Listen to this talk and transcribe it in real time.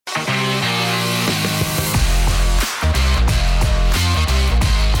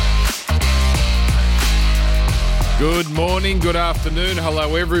Good morning, good afternoon.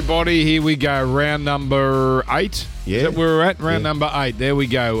 Hello, everybody. Here we go. Round number 8. Yeah. Is that where we're at? Round number 8. There we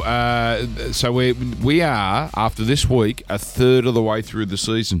go. So we are, after this week, a third of the way through the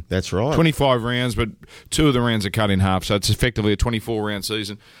season. That's right. 25 rounds, but 2 of the rounds are cut in half, so it's effectively a 24-round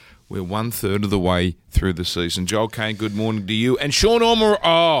season. We're 1/3 of the way through the season. Joel Kane, good morning to you. And Sean Ormer,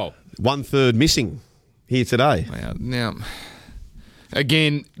 1/3 missing here today. Now,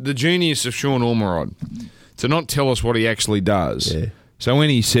 again, the genius of Sean Ormerod to not tell us what he actually does. Yeah. So when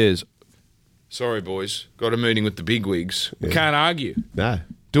he says, sorry, boys, got a meeting with the bigwigs, we can't argue. No.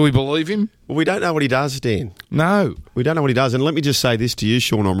 Do we believe him? Well, we don't know what he does, Dan. No. We don't know what he does. And let me just say this to you,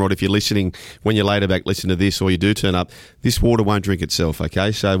 Sean Ormerod, if you're listening, when you're later back listening to this or you do turn up, this water won't drink itself,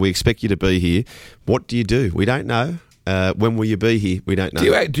 okay? So we expect you to be here. What do you do? We don't know. When will you be here? We don't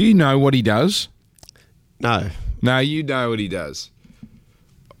know. Do you know what he does? No. No, you know what he does.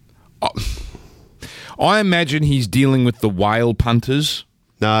 I imagine he's dealing with the whale punters.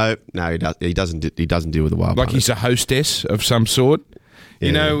 No, he doesn't deal with the wild Like punters. he's a hostess of some sort. You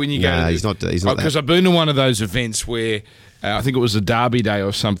Yeah. know, when you go... No, he's not that. Because I've been to one of those events where, I think it was a Derby Day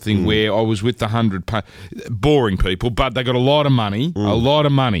or something, where I was with the 100... boring people, but they got a lot of money,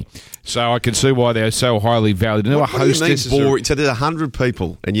 So I can see why they're so highly valued. And What do you mean boring? So there's 100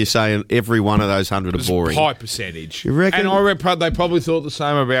 people, and you're saying every one of those 100 are boring. High percentage. You reckon? And I reckon they probably thought the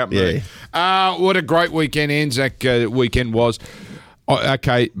same about me. Yeah. What a great weekend Anzac weekend was.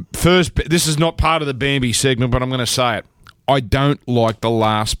 Okay, first, this is not part of the Bambi segment, but I'm going to say it. I don't like the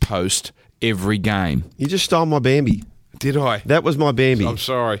last post every game. You just stole my Bambi. Did I? That was my Bambi. I'm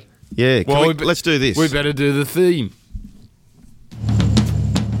sorry. Yeah, let's do this. We better do the theme.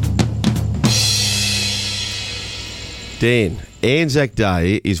 Dan, Anzac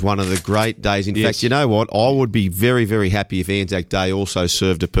Day is one of the great days. In fact, you know what? I would be very, very happy if Anzac Day also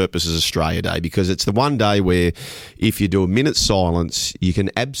served a purpose as Australia Day, because it's the one day where if you do a minute's silence, you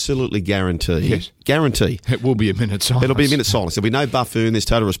can absolutely guarantee It will be a minute silence. It'll be a minute's silence. There'll be no buffoon. There's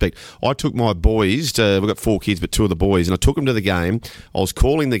total respect. I took my boys, we've got 4 kids, but 2 of the boys, and I took them to the game. I was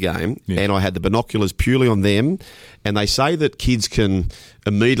calling the game, and I had the binoculars purely on them, and they say that kids can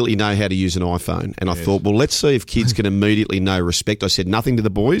immediately know how to use an iPhone. And I thought, well, let's see if kids can immediately know respect. I said nothing to the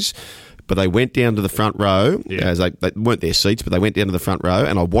boys, but they went down to the front row, as they weren't their seats, but they went down to the front row,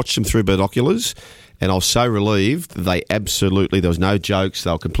 and I watched them through binoculars. And I was so relieved that there was no jokes.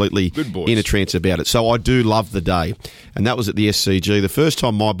 They were completely in a trance about it. So I do love the day. And that was at the SCG, the first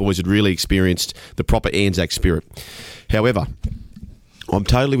time my boys had really experienced the proper Anzac spirit. However, I'm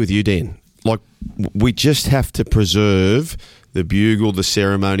totally with you, Dan. Like, we just have to preserve the bugle, the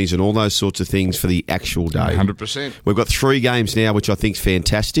ceremonies, and all those sorts of things for the actual day. 100%. We've got 3 games now, which I think is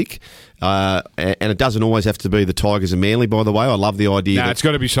fantastic. And it doesn't always have to be the Tigers and Manly, by the way. I love the idea. No, it's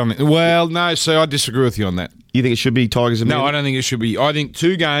got to be something. Well, no, I disagree with you on that. You think it should be Tigers and Manly? No, I don't think it should be. I think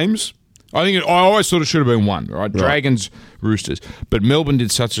 2 games. I always thought it should have been 1, right? Dragons, Roosters. But Melbourne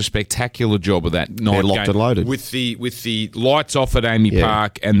did such a spectacular job of that night. They're locked and loaded. With the lights off at Amy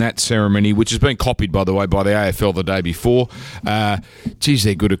Park and that ceremony, which has been copied, by the way, by the AFL the day before. Geez,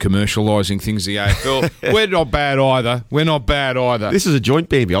 they're good at commercialising things, the AFL. We're not bad either. This is a joint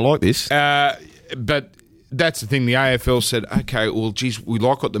Bambi. I like this. But that's the thing. The AFL said, okay, well, geez, we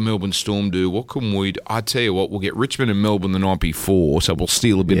like what the Melbourne Storm do. What can we do? I tell you what, we'll get Richmond and Melbourne the night before, so we'll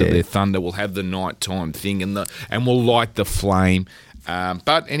steal a bit of their thunder. We'll have the nighttime thing and we'll light the flame.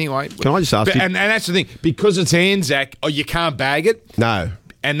 But anyway, can I just ask you? And that's the thing, because it's Anzac, you can't bag it. No,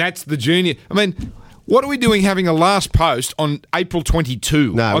 and that's the junior. I mean, what are we doing having a last post on April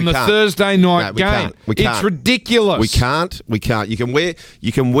 22 on the Thursday night game? We can't. It's ridiculous. We can't. You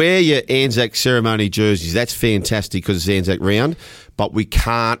can wear your Anzac ceremony jerseys. That's fantastic because it's Anzac round. But we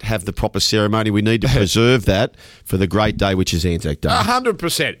can't have the proper ceremony. We need to preserve that for the great day, which is Anzac Day.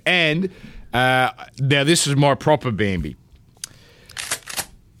 100%. And now this is my proper Bambi.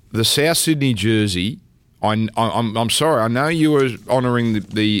 The South Sydney jersey. I'm sorry. I know you were honouring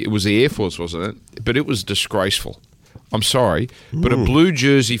it was the Air Force, wasn't it? But it was disgraceful. I'm sorry, but a blue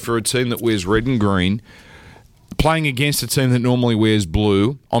jersey for a team that wears red and green, playing against a team that normally wears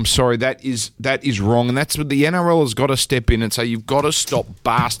blue. I'm sorry, that is wrong, and that's what the NRL has got to step in and say. You've got to stop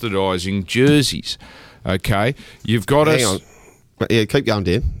bastardising jerseys. Okay, you've got to. Hang on. Yeah, keep going,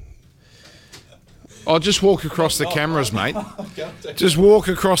 Dan. I'll just walk across the cameras, mate. Just walk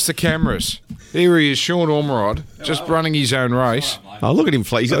across the cameras. Here he is, Sean Ormerod, just running his own race. Oh, look at him.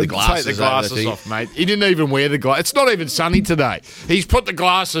 He's got the glasses. Take the glasses off, mate. He didn't even wear the glasses. It's not even sunny today. He's put the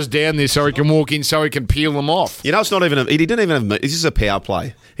glasses down there so he can walk in, so he can peel them off. You know, it's not even. He didn't even have. This is a power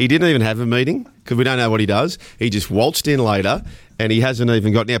play. He didn't even have a meeting because we don't know what he does. He just waltzed in later And he hasn't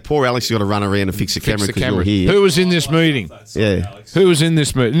even got... Now, poor Alex has got to run around and fix the camera because you're here. Who was in this meeting? Yeah. Who was in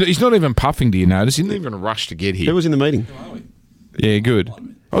this meeting? He's not even puffing, do you notice? He didn't even rush to get here. Who was in the meeting? Yeah, good.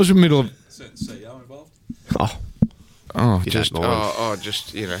 I was in the middle of... CEO involved.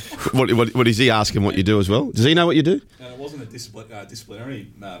 Just you know. What is he asking what you do as well? Does he know what you do? It wasn't a disciplinary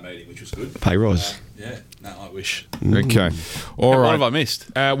meeting, which was good. Pay rise. I wish. Okay. All right. What have I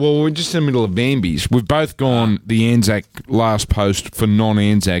missed? Well, we're just in the middle of Bambies. We've both gone the Anzac last post for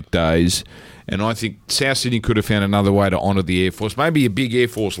non-Anzac days, and I think South Sydney could have found another way to honour the Air Force. Maybe a big Air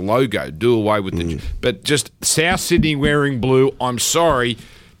Force logo. Do away with the... But just South Sydney wearing blue, I'm sorry,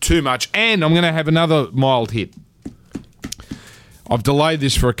 too much. And I'm going to have another mild hit. I've delayed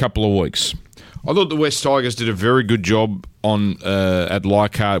this for a couple of weeks. I thought the West Tigers did a very good job at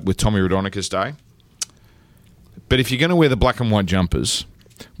Leichhardt with Tommy Radonica's day. But if you're going to wear the black and white jumpers,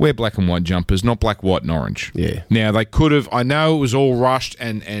 wear black and white jumpers, not black, white and orange. Yeah. Now, they could have... I know it was all rushed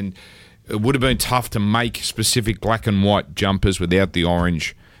and it would have been tough to make specific black and white jumpers without the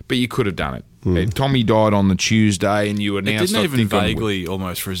orange, but you could have done it. Tommy died on the Tuesday and you announced... It didn't even vaguely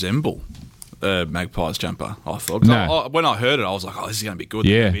almost resemble Magpies jumper, I thought. No. When I heard it, I was like, this is going to be good.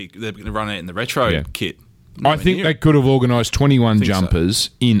 Yeah. They're going to run it in the retro kit. I think they could have organised 21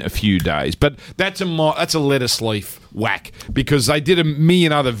 jumpers in a few days. But that's a lettuce leaf whack because they did a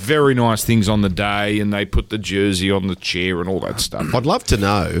million other very nice things on the day and they put the jersey on the chair and all that stuff. I'd love to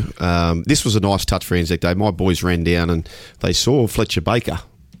know. This was a nice touch for Anzac Day. My boys ran down and they saw Fletcher Baker.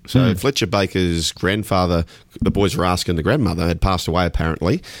 So Fletcher Baker's grandfather, the boys were asking the grandmother, had passed away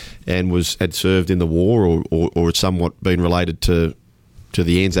apparently and had served in the war or had somewhat been related to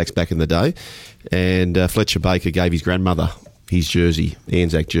the Anzacs back in the day. And Fletcher Baker gave his grandmother his jersey,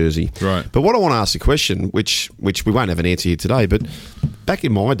 Anzac jersey. Right. But what I want to ask the question, which we won't have an answer here today, but back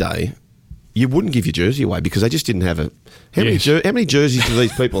in my day, you wouldn't give your jersey away because they just didn't have a... How many jerseys do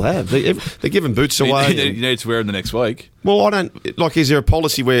these people have? They're giving boots away. You need to wear them the next week. Well, I don't... Like, is there a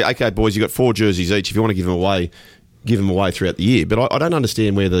policy where, okay, boys, you've got 4 jerseys each. If you want to give them away throughout the year. But I don't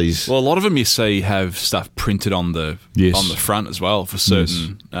understand where these... Well, a lot of them you see have stuff printed on the front as well for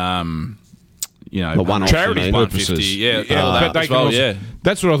certain... one-off, charity purposes. Yeah.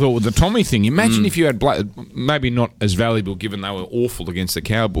 That's what I thought with the Tommy thing. Imagine if you had black, maybe not as valuable given they were awful against the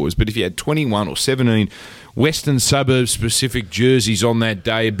Cowboys, but if you had 21 or 17 Western Suburbs specific jerseys on that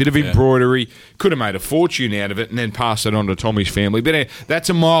day, a bit of embroidery, could have made a fortune out of it and then pass it on to Tommy's family. But that's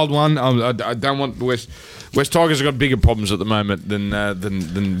a mild one. I don't want the West Tigers have got bigger problems at the moment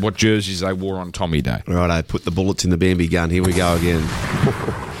than what jerseys they wore on Tommy Day. Righto, put the bullets in the Bambi gun. Here we go again.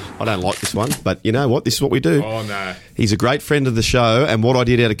 I don't like this one, but you know what? This is what we do. Oh, no. He's a great friend of the show, and what I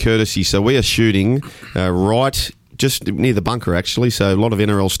did out of courtesy, so we are shooting right just near the bunker, actually, so a lot of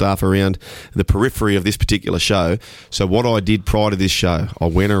NRL staff around the periphery of this particular show. So what I did prior to this show, I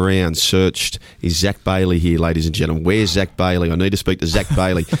went around, searched, is Zach Bailey here, ladies and gentlemen? Where's Zach Bailey? I need to speak to Zach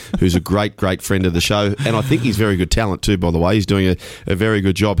Bailey, who's a great, great friend of the show, and I think he's very good talent too, by the way. He's doing a very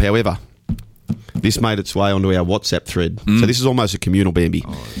good job. However, this made its way onto our WhatsApp thread. So this is almost a communal Bambi.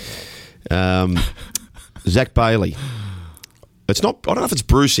 Zach Bailey. It's not... I don't know if it's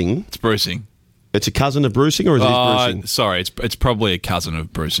bruising. It's bruising. It's a cousin of bruising, or is it bruising? Sorry, it's probably a cousin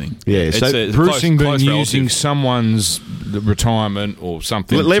of bruising. Yeah, it's so bruising being close using relative. someone's retirement or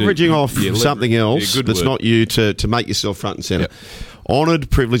something. Leveraging off something else that's word. not you to make yourself front and centre. Yep. Honoured,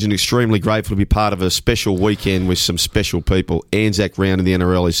 privileged and extremely grateful to be part of a special weekend with some special people. Anzac round in the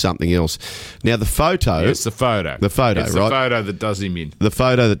NRL is something else. Now, the photo... It's the photo. The photo, it's right? the photo that does him in. The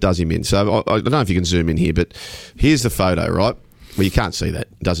photo that does him in. So I don't know if you can zoom in here, but here's the photo, right? Well, you can't see that.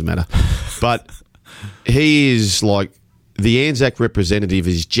 It doesn't matter. But he is like... The Anzac representative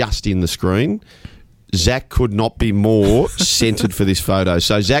is just in the screen. Zach could not be more centred for this photo.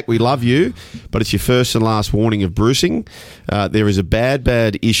 So, Zach, we love you, but it's your first and last warning of bruising. There is a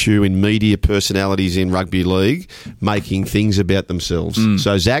bad issue in media personalities in rugby league making things about themselves.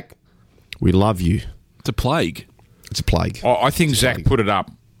 So, Zach, we love you. It's a plague. It's a plague. I think Zach put it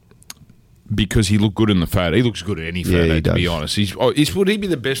up because he looked good in the photo. He looks good at any photo, to be honest. Would he be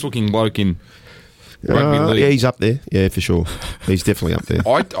the best-looking bloke in rugby league? Yeah, he's up there. Yeah, for sure. He's definitely up there.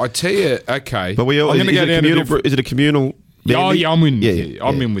 I tell you, okay. But is it a communal... Oh, yeah, I'm in with you.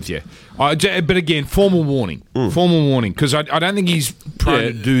 I'm in with you. But again, formal warning. Formal warning, because I don't think he's prone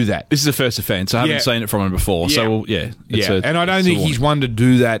to do that. This is the first offence. I haven't seen it from him before. So, and I don't think he's one to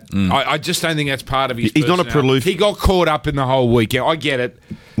do that. I just don't think that's part of his He's not a prolific... He got caught up in the whole week. Yeah, I get it.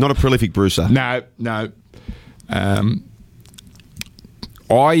 Not a prolific bruiser. No.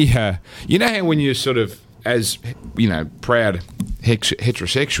 You know how when you sort of as proud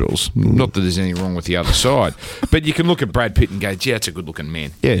heterosexuals. Not that there's anything wrong with the other side, but you can look at Brad Pitt and go, "Yeah, that's a good-looking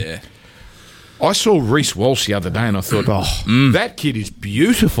man." Yeah. I saw Reece Walsh the other day, and I thought, that kid is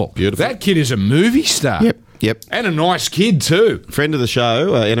beautiful. Beautiful. That kid is a movie star. Yep. And a nice kid too. Friend of the show,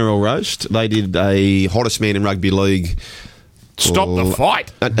 NRL Roast. They did a hottest man in rugby league. Stop the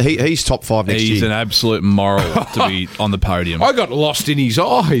fight. He's top 5 next year. He's an absolute moral to be on the podium. I got lost in his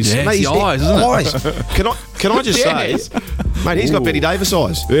eyes. Yeah, Mate, it's the eyes, isn't it? Can I just Yes. say, mate, he's got Betty Davis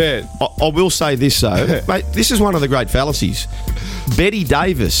eyes. Yeah. I will say this though, mate. This is one of the great fallacies. Betty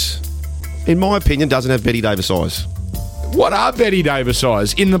Davis, in my opinion, doesn't have Betty Davis eyes. What are Betty Davis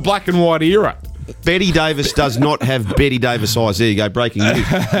eyes in the black and white era? Betty Davis does not have Betty Davis eyes. There you go, breaking news.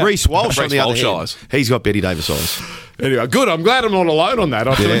 Reece Walsh, on the other hand, eyes. he's got Betty Davis eyes. Anyway, good. I'm glad I'm not alone on that.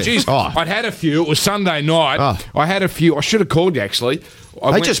 I Yeah. thought, geez, I'd had a few. It was Sunday night. Oh. I had a few. I should have called you, actually.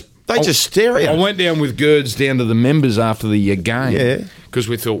 They just stare at you. I went down with Gerds down to the members after the game. Yeah. Because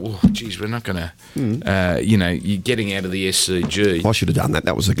we thought, geez, we're not going to, you're getting out of the SCG. I should have done that.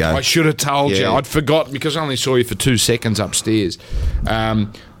 That was the go. I should have told you. Yeah. I'd forgot because I only saw you for 2 seconds upstairs.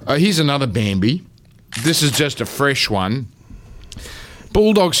 Here's another Bambi. This is just a fresh one.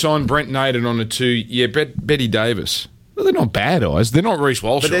 Bulldogs signed Brent Naden on a 2. Yeah, Betty Davis. Well, they're not bad eyes. They're not Reece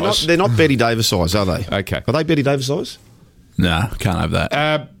Walsh But eyes. they're not Betty Davis eyes, are they? Okay. Are they Betty Davis eyes? Nah, can't have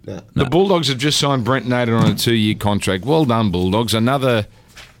that. The Bulldogs have just signed Brent Naden on a 2-year contract. Well done, Bulldogs. Another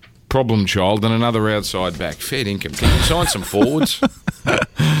problem child and another outside back. Fair income. Can you sign some forwards? Fair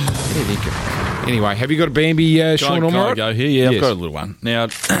income. Anyway, have you got a Bambi, Sean Can I Ormerod? go here? Yeah, Yes. I've got a little one. Now,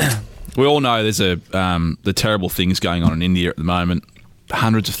 we all know there's the terrible things going on in India at the moment.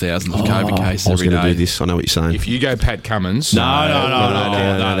 Hundreds of thousands of COVID cases I was every going to day. do this. I know what you're saying. If you go Pat Cummins... No.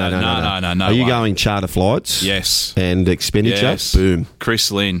 Are you going charter flights? Yes. And expenditure? Yes. Boom. Chris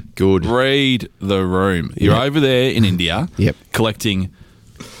Lynn. Good. Read the room. You're over there in India Yep. collecting...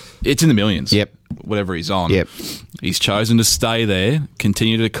 It's in the millions. Yep. Whatever he's on. Yep. He's chosen to stay there,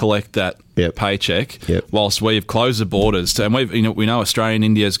 continue to collect that Yep. paycheck, Yep. whilst we've closed the borders. And we know Australia and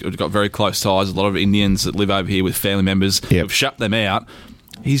India's got very close ties. A lot of Indians that live over here with family members. Yep. We've shut them out.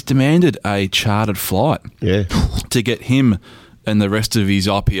 He's demanded a chartered flight Yeah. to get him and the rest of his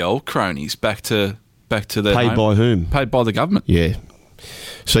IPL cronies back to their Paid home. by whom? Paid by the government. Yeah.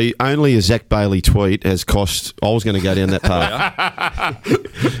 See, only a Zach Bailey tweet has cost... I was going to go down that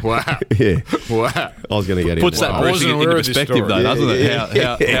path. Wow. Yeah. Wow. I was going to go down Puts that that path. I briefing wasn't aware into of this perspective, story. though, doesn't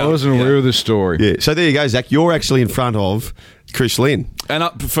it? Yeah. I wasn't aware of this story. Yeah. So there you go, Zach. You're actually in front of Chris Lynn. And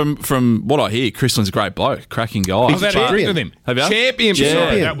from what I hear, Chris Lynn's a great bloke, cracking guy. I've had a drink with him. Have you? Champion. Yeah.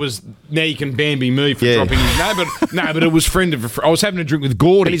 Sorry, that was... Now you can Bambi me for Yeah. dropping his... No, but it was friend of... I was having a drink with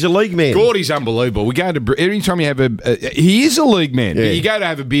Gordy. And he's a league man. Gordy's unbelievable. We go to... Every time you have he is a league man. Yeah. But you go to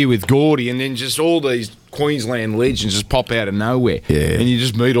have a beer with Gordy and then just all these Queensland legends just pop out of nowhere. Yeah. And you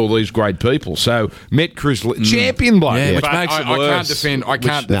just meet all these great people. So, met Chris... Champion bloke. Yeah, which But makes it I can't worse. defend... I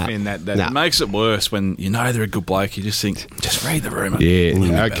can't defend that. Nah. It makes it worse when you know they're a good bloke. You just think, just read the rumour.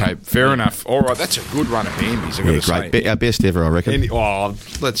 Yeah. Okay. Fair enough. All right. That's a good run of Bambies, I've got Yeah, to say. great. Our best ever, I reckon.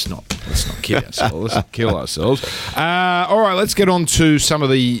 Let's not kid ourselves. Let's not kill ourselves. All right, let's get on to some of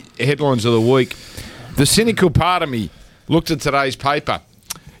the headlines of the week. The cynical part of me looked at today's paper.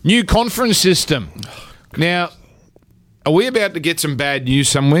 New conference system. Now, are we about to get some bad news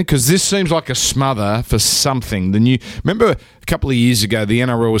somewhere? Because this seems like a smother for something. Remember a couple of years ago, the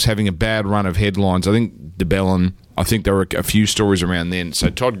NRL was having a bad run of headlines. I think DeBellin, I think there were a few stories around then. So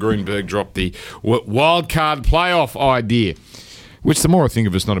Todd Greenberg dropped the wild card playoff idea, which the more I think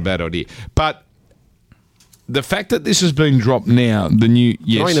of, it's not a bad idea. But the fact that this has been dropped now, the new... Can I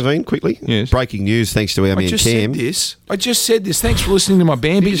Yes. intervene quickly? Yes. Breaking news, thanks to our I man just Cam. said this. I just said this. Thanks for listening to my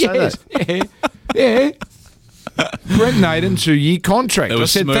Bambi. Did you say Yes. Yeah. Brent Naden, 2-year contract. It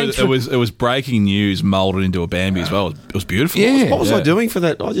was I said smooth. thanks for... It was breaking news moulded into a Bambi as well. It was beautiful. Yeah. What was I doing for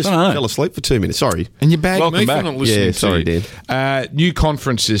that? I just I don't know. fell asleep for 2 minutes. Sorry. And you bagged Welcome me back. for not listening Yeah, to sorry, you. Dan. New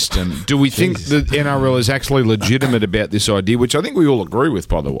conference system. Do we think the NRL is actually legitimate about this idea, which I think we all agree with,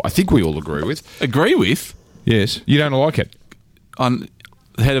 by the way. I think we all agree with. Agree with Yes. You don't like it? on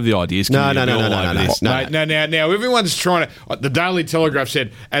the head of the ideas. No, committee, no, we're no, all no, over no, this. no. Now, everyone's trying to... The Daily Telegraph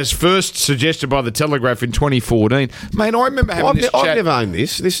said, as first suggested by the Telegraph in 2014. Mate, I remember having this I've chat... never owned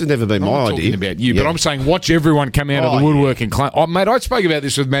this. This has never been I'm my not talking idea. about you, Yeah. but I'm saying watch everyone come out of the Oh, woodwork and claim... Oh, mate, I spoke about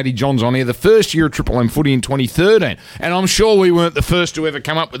this with Matty Johns on here, the first year of Triple M footy in 2013, and I'm sure we weren't the first to ever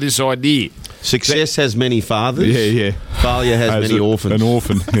come up with this idea. Success has many fathers. Yeah. Failure has many orphans. An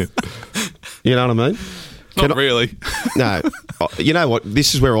orphan. You know what I mean? Not really. No. You know what?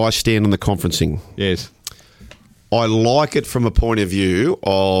 This is where I stand on the conferencing. Yes. I like it from a point of view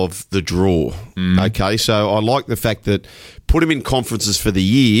of the draw. Okay, so I like the fact that put them in conferences for the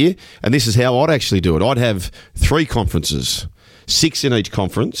year, and this is how I'd actually do it. I'd have 3 conferences, 6 in each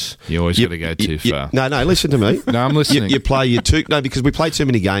conference. You always got to go too far. No, listen to me. No, I'm listening. You play your 2... No, because we played too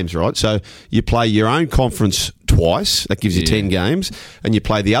many games, right? So you play your own conference twice. That gives you 10 games. And you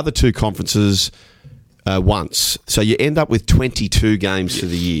play the other 2 conferences once. So you end up with 22 games for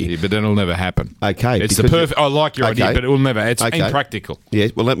the year. Yeah, but that'll never happen. Okay. It's the perfect... I like your idea, but it will never... It's impractical. Yeah,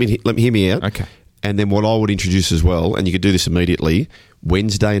 well, let me hear me out. Okay. And then what I would introduce as well, and you could do this immediately,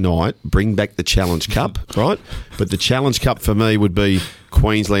 Wednesday night, bring back the Challenge Cup, right? But the Challenge Cup for me would be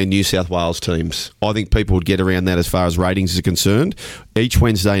Queensland, New South Wales teams. I think people would get around that as far as ratings are concerned. Each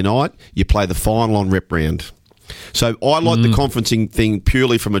Wednesday night, you play the final on rep round. So I like the conferencing thing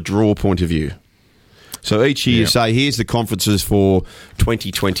purely from a draw point of view. So each year you say, here's the conferences for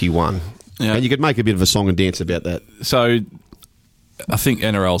 2021. Yeah. And you could make a bit of a song and dance about that. So I think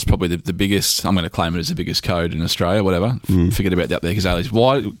NRL is probably the biggest, I'm going to claim it as the biggest code in Australia, whatever. Forget about that there, because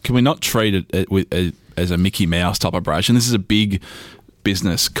why can we not treat it as a Mickey Mouse type operation? This is a big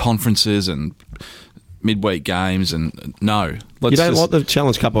business, conferences and midweek games, and no. You don't like the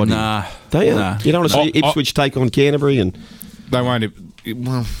Challenge Cup idea? Nah. Don't you? Nah. You don't want to see Ipswich take on Canterbury? And They won't...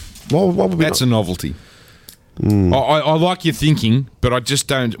 Well, what would that's a novelty. I like your thinking, but I just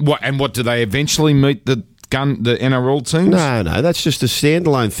don't... What do they eventually meet the NRL teams? No, that's just a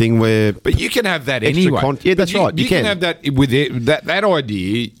standalone thing where... But you can have that anyway. Yeah, that's right. You can have that with that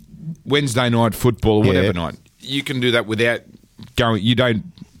idea, Wednesday night football or whatever night. You can do that without going... You don't...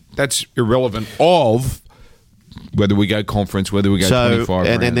 That's irrelevant of whether we go conference, whether we go 25 rounds.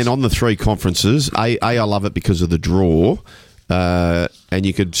 And then on the 3 conferences, I love it because of the draw. And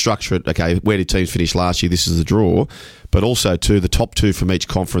you could structure it, okay, where did teams finish last year? This is the draw. But also, the top 2 from each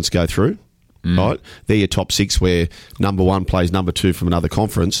conference go through. Right? They're your top 6 where number 1 plays number 2 from another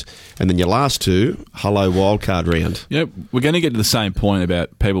conference. And then your last 2, hello wildcard round. Yeah, we're going to get to the same point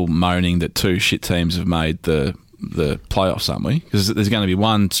about people moaning that 2 shit teams have made the playoffs, aren't we? Because there's going to be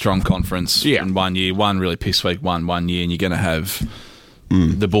one strong conference in 1 year, one really piss weak one year, and you're going to have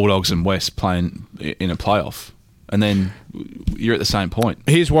the Bulldogs and West playing in a playoff. And then you're at the same point.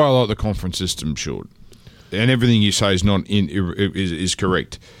 Here's why I like the conference system, short, and everything you say is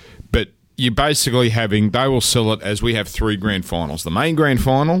correct. But you're basically they will sell it as we have 3 grand finals. The main grand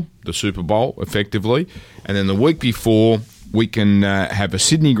final, the Super Bowl, effectively, and then the week before we can have a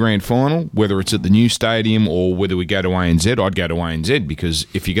Sydney grand final, whether it's at the new stadium or whether we go to ANZ. I'd go to ANZ because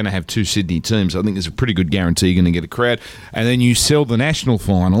if you're going to have 2 Sydney teams, I think there's a pretty good guarantee you're going to get a crowd. And then you sell the national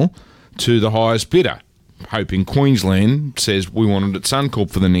final to the highest bidder, hoping Queensland says we want it at Suncorp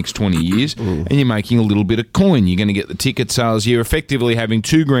for the next 20 years, and you're making a little bit of coin. You're going to get the ticket sales. You're effectively having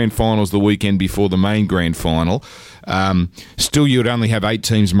 2 grand finals the weekend before the main grand final. Still, you'd only have 8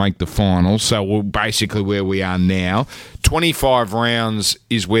 teams make the final, so we're basically where we are now. 25 rounds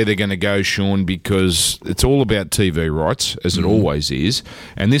is where they're going to go, Sean, because it's all about TV rights, as it always is.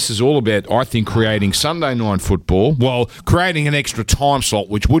 And this is all about, I think, creating Sunday night football, creating an extra time slot,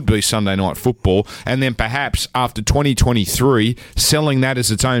 which would be Sunday night football, and then perhaps after 2023, selling that as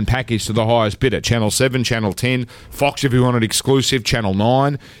its own package to the highest bidder. Channel 7, Channel 10, Fox if you want it exclusive, Channel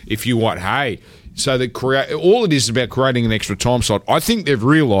 9 if you want, so all it is about creating an extra time slot. I think they've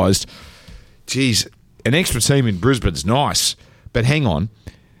realised, geez, an extra team in Brisbane's nice, but hang on,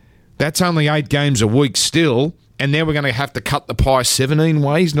 that's only 8 games a week still, and now we're going to have to cut the pie 17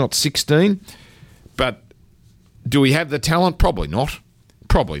 ways, not 16. But do we have the talent? Probably not.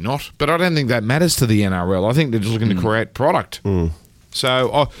 But I don't think that matters to the NRL. I think they're just looking to create product.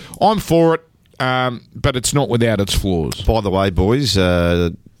 So I'm for it, but it's not without its flaws. By the way, boys,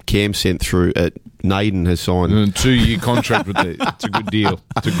 Cam sent through Naden has signed a 2-year contract with it. It's a good deal.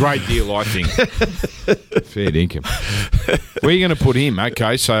 It's a great deal, I think. Fair dinkum. Where are you going to put him?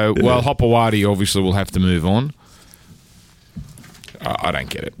 Okay, so Hopewadi obviously will have to move on. I don't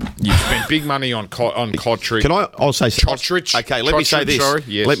get it. You've spent big money on Kotrick. I'll say Kotrick. Okay, let me say this. Sorry.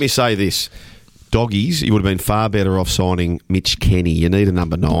 Yes. Let me say this. Doggies, you would have been far better off signing Mitch Kenny. You need a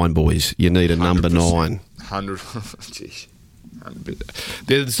number 9, boys. You need a number 9. 100. Jeez.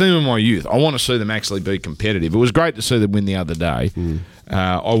 They're the team of my youth. I want to see them actually be competitive. It was great to see them win the other day.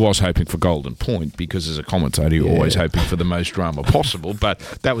 I was hoping for Golden Point because as a commentator you're always hoping for the most drama possible, but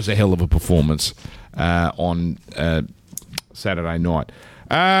that was a hell of a performance on Saturday night.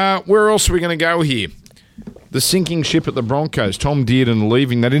 Where else are we going to go here? The sinking ship at the Broncos. Tom Dearden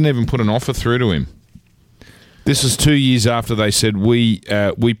leaving. They didn't even put an offer through to him. This is 2 years after they said we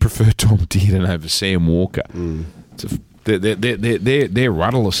prefer Tom Dearden over Sam Walker. It's They're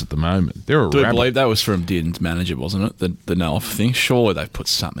rudderless at the moment. They're a Do you rabble. believe that was from Dearden's manager, wasn't it? The no-off thing. Surely they've put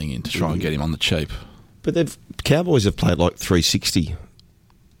something in to try and get him on the cheap. But Cowboys have played like 360.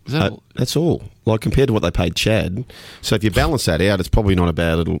 Is that That's all. Like compared to what they paid Chad. So if you balance that out, it's probably not a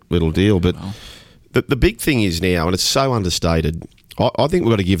bad little deal. But the big thing is now, and it's so understated, I think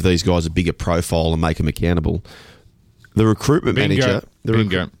we've got to give these guys a bigger profile and make them accountable. The recruitment manager...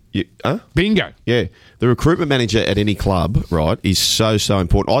 Bingo. Bingo. Yeah. The recruitment manager at any club, right, is so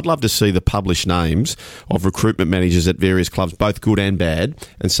important. I'd love to see the published names of recruitment managers at various clubs, both good and bad,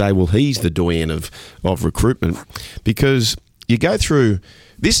 and say, well, he's the doyen of recruitment. Because you go through...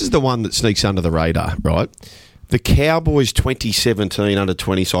 This is the one that sneaks under the radar, right? The Cowboys 2017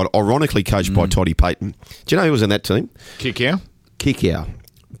 under-20 side, ironically coached by Toddy Payton. Do you know who was in that team? Kickow.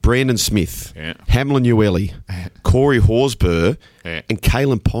 Brandon Smith, Hamlin Ueli, Corey Horsburgh, and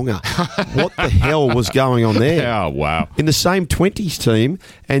Kalen Ponga. What the hell was going on there? Oh, wow. In the same 20s team,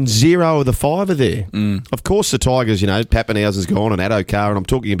 and 0 of the 5 are there. Of course, the Tigers, Pappenhausen's gone and Addo Carr, and I'm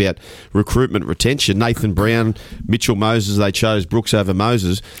talking about recruitment retention. Nathan Brown, Mitchell Moses, they chose Brooks over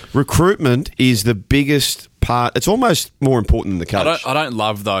Moses. Recruitment is the biggest part. It's almost more important than the coach. I don't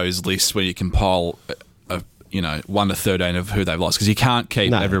love those lists where you compile 1 to 13 of who they've lost, because you can't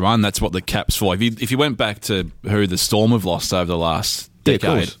keep everyone. That's what the cap's for. If you went back to who the Storm have lost over the last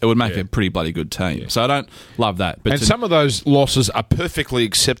decade, it would make a pretty bloody good team. Yeah. So I don't love that. But some of those losses are perfectly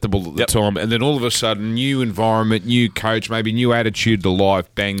acceptable at the time, and then all of a sudden, new environment, new coach, maybe new attitude to life,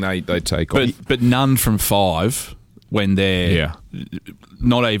 bang, they take off. But none from 5 when they're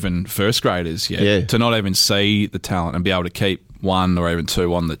not even first graders yet. Yeah. To not even see the talent and be able to keep 1 or even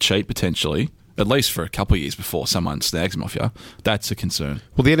 2 on the cheap potentially, at least for a couple of years before someone snags them off you, that's a concern.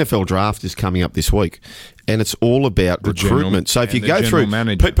 Well, the NFL draft is coming up this week, and it's all about recruitment. So if you go through,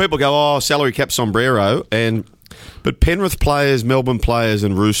 people go, salary cap sombrero, but Penrith players, Melbourne players,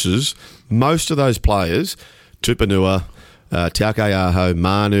 and Roosters, most of those players, Tupanua, Taukeaho,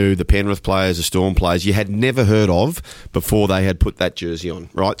 Manu, the Penrith players, the Storm players, you had never heard of before they had put that jersey on,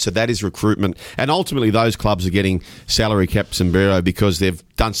 right? So that is recruitment. And ultimately, those clubs are getting salary cap sombrero because they've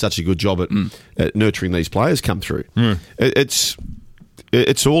done such a good job at nurturing these players come through. It's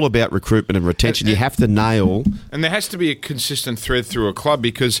all about recruitment and retention. You have to nail... And there has to be a consistent thread through a club,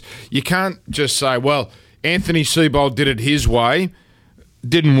 because you can't just say, well, Anthony Seibold did it his way,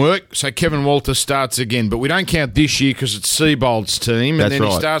 didn't work, so Kevin Walter starts again. But we don't count this year because it's Seibold's team. And then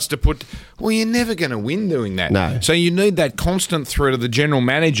he starts to put... Well, you're never going to win doing that. No. So you need that constant thread of the general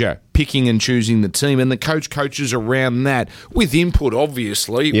manager picking and choosing the team, and the coaches around that, with input,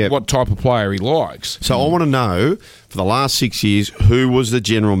 obviously, what type of player he likes. So I want to know, for the last 6 years, who was the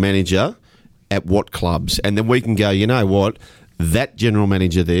general manager at what clubs? And then we can go, you know what... That general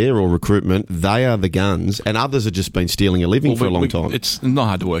manager there or recruitment, they are the guns, and others have just been stealing a living for a long time. It's not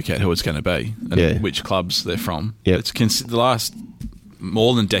hard to work out who it's going to be and which clubs they're from. Yep. It's the last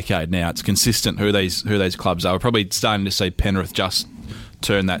more than decade now. It's consistent who these clubs are. We're probably starting to see Penrith just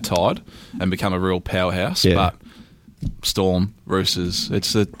turn that tide and become a real powerhouse. Yeah. But Storm, Roosters,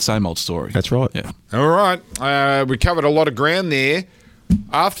 it's the same old story. That's right. Yeah. All right, we covered a lot of ground there.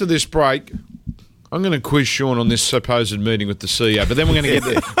 After this break, I'm going to quiz Sean on this supposed meeting with the CEO, but then we're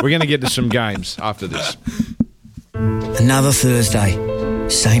going to get to some games after this. Another Thursday,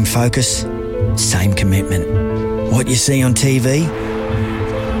 same focus, same commitment. What you see on TV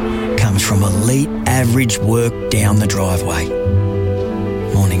comes from elite average work down the driveway.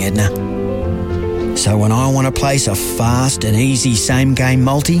 Morning, Edna. So when I want to place a fast and easy same game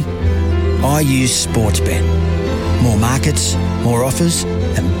multi, I use Sportsbet. More markets, more offers,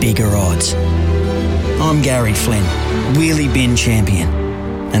 and bigger odds. I'm Gary Flynn, wheelie bin champion,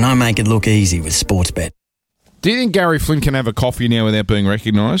 and I make it look easy with Sportsbet. Do you think Gary Flynn can have a coffee now without being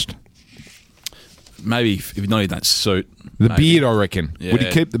recognised? Maybe if not, he don't suit. The beard, I reckon. Yeah. Would he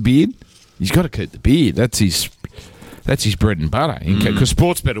keep the beard? He's got to keep the beard. That's his bread and butter. Because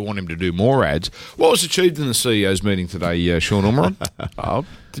Sportsbet will want him to do more ads. What was achieved in the CEO's meeting today, Sean Ormeron?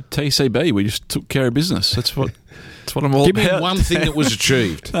 The TCB. We just took care of business. That's what I'm all Give about. me one thing that was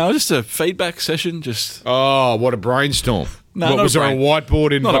achieved. No, just a feedback session. Just what a brainstorm. No, was there a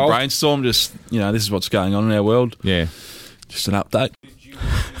whiteboard involved? Not a brainstorm. Just this is what's going on in our world. Yeah, just an update.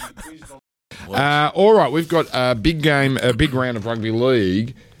 All right, we've got a big game, a big round of rugby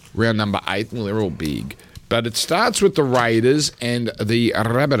league, round number 8. Well, they're all big, but it starts with the Raiders and the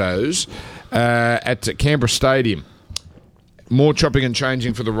Rabbitohs at Canberra Stadium. More chopping and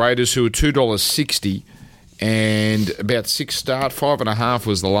changing for the Raiders, who are $2.60. And about 6 start, 5.5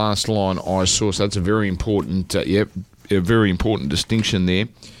 was the last line I saw. So that's a very important, a very important distinction there.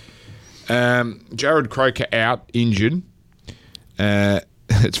 Jared Croker out, injured.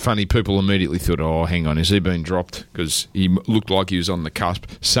 It's funny, people immediately thought, oh, hang on, has he been dropped? Because he looked like he was on the cusp.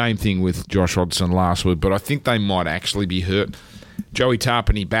 Same thing with Josh Hodgson last week, but I think they might actually be hurt. Joey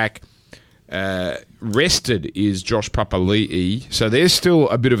Tarpany back. Rested is Josh Papali'i. So there's still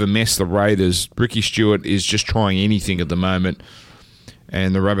a bit of a mess, the Raiders. Ricky Stewart is just trying anything at the moment.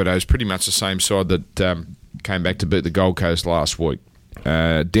 And the Rabbitohs pretty much the same side that came back to beat the Gold Coast last week.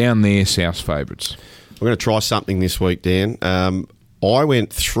 Down there, South's favourites. We're going to try something this week, Dan. I went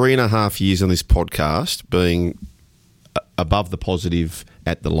 3.5 years on this podcast being above the positive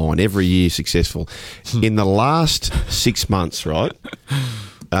at the line, every year successful. In the last 6 months, right,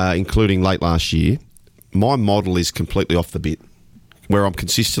 including late last year, my model is completely off the bit, where I'm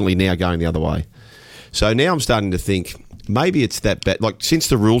consistently now going the other way. So now I'm starting to think, maybe it's that bad. Like, since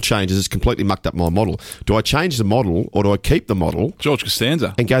the rule changes, it's completely mucked up my model. Do I change the model or do I keep the model? George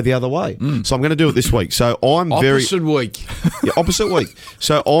Costanza. And go the other way. So I'm going to do it this week. So I'm Opposite week. Yeah, opposite week.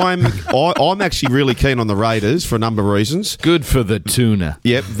 So I'm actually really keen on the Raiders for a number of reasons. Good for the tuna.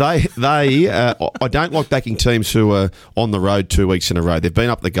 Yep, I don't like backing teams who are on the road 2 weeks in a row. They've been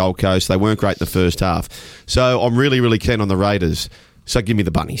up the Gold Coast. They weren't great in the first half. So I'm really, really keen on the Raiders. So give me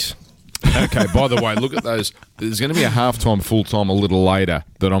the Bunnies. Okay, by the way, look at those. There's going to be a half-time, full-time a little later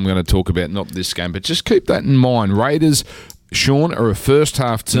that I'm going to talk about, not this game, but just keep that in mind. Raiders, Sean, are a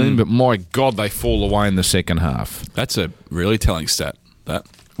first-half team, but my God, they fall away in the second half. That's a really telling stat, that.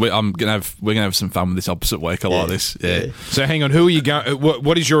 We're gonna have some fun with this opposite week. I like this. Yeah. So hang on, who are you going?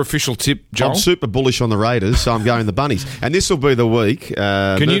 What is your official tip, Joel? I'm super bullish on the Raiders, so I'm going the Bunnies. And this will be the week.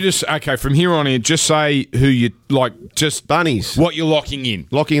 Can you just from here on in, just say who you like? Just Bunnies. What you're locking in?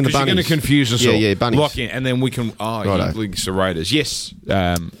 Locking in the Bunnies. You're going to confuse us all. Yeah, Bunnies. Lock in, and then we can. It's the Raiders. Yes,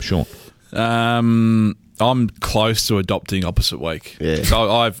 Sean. I'm close to adopting opposite week. Yeah.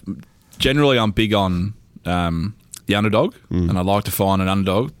 So I'm big on the underdog, and I like to find an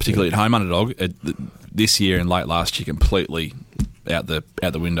underdog, particularly at home underdog. This year and late last year, completely out the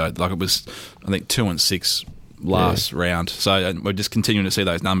window. Like, it was, I think, 2-6 last round. So we're just continuing to see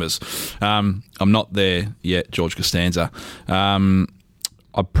those numbers. I'm not there yet, George Costanza. I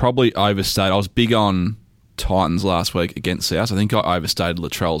probably overstayed. I was big on Titans last week against South. I think I overstated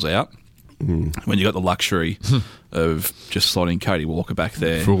Latrell's out. When you got the luxury of just slotting Cody Walker back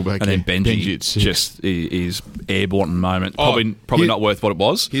there, fullback, and then Benji just is airborne at the moment. Probably not worth what it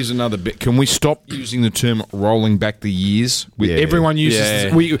was. Here's another bit. Can we stop using the term rolling back the years? Everyone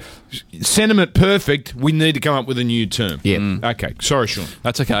uses sentiment perfect. We need to come up with a new term. Yeah. Okay. Sorry, Sean.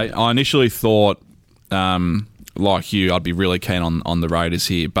 That's okay. I initially thought, like you, I'd be really keen on the Raiders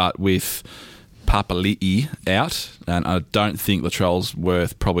here, but with Papali'i out, and I don't think Latrell's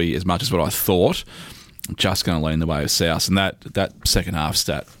worth probably as much as what I thought. I'm just going to lean the way of South, and that second half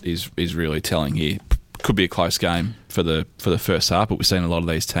stat is really telling here. Could be a close game for the first half, but we've seen a lot of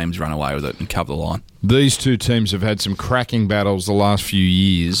these teams run away with it and cover the line. These two teams have had some cracking battles the last few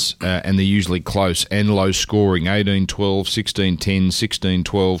years, and they're usually close and low scoring, 18-12, 16-10, 16-12,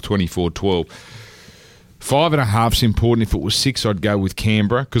 24-12. 5.5's important. If it was 6, I'd go with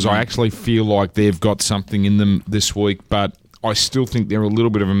Canberra, because I actually feel like they've got something in them this week, but I still think they're a little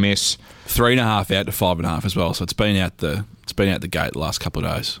bit of a mess. 3.5 out to 5.5 as well, so it's been out the gate the last couple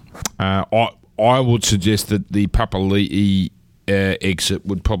of days. I would suggest that the Papali'i exit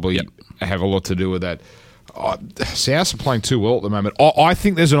would probably have a lot to do with that. South are playing too well at the moment. I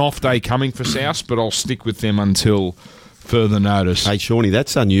think there's an off day coming for South, but I'll stick with them until further notice. Hey, Shawnee,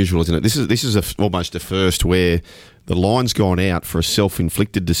 that's unusual, isn't it? This is almost a first where the line's gone out for a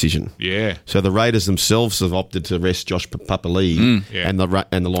self-inflicted decision. Yeah. So the Raiders themselves have opted to rest Josh Papali'i, and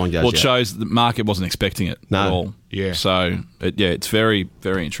the line goes out. Well, it shows the market wasn't expecting it at all. Yeah. So, it's very,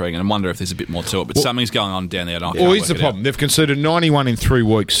 very intriguing. I wonder if there's a bit more to it, but something's going on down there. Well, here's the problem. They've conceded 91 in 3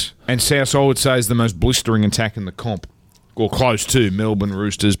 weeks, and South, I would say, is the most blistering attack in the comp. Or close to. Melbourne,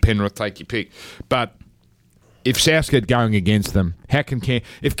 Roosters, Penrith, take your pick. But if South get going against them, how can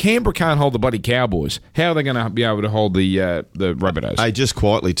if Canberra can't hold the bloody Cowboys, how are they going to be able to hold the Rabbitohs? Hey, just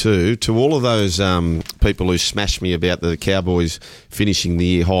quietly too, to all of those people who smashed me about the Cowboys finishing the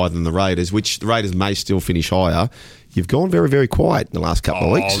year higher than the Raiders, which the Raiders may still finish higher, you've gone very, very quiet in the last couple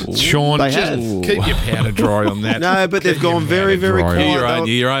of weeks. Sean, they just have. Keep your powder dry on that. No, but they've gone very, very quiet.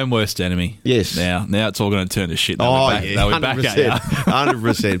 You're your own worst enemy. Yes. Now it's all going to turn to shit. They'll be back at you.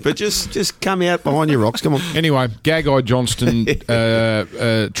 100%. But just come out behind your rocks. Come on. Anyway, Gagai Johnston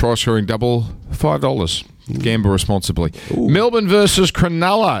try-scoring double, $5. Gamble responsibly. Ooh. Melbourne versus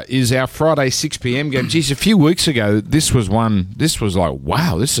Cronulla is our Friday 6 p.m. game. Geez, a few weeks ago, this was like,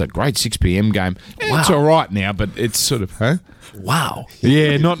 wow, this is a great 6 p.m. game. Wow. It's all right now, but it's sort of, huh? Wow.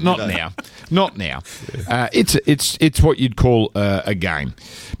 Yeah, not now. Not now. It's what you'd call a game.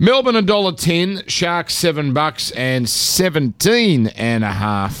 Melbourne $1.10, Sharks $7 and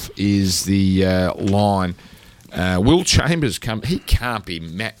 17.5 is the line. Will Chambers he can't be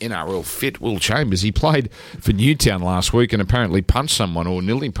NRL fit. Will Chambers, he played for Newtown last week and apparently punched someone or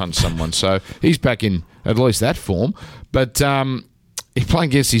nearly punched someone, so he's back in at least that form. But he's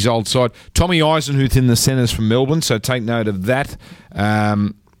playing against his old side. Tommy Eisenhuth in the centres for Melbourne, so take note of that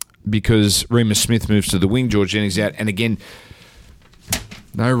because Remus Smith moves to the wing, George Jennings out, and again,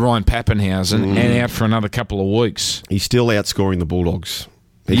 no Ryan Pappenhausen and out for another couple of weeks. He's still outscoring the Bulldogs.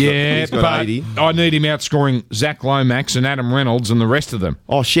 He's got but 80. I need him outscoring Zach Lomax and Adam Reynolds and the rest of them.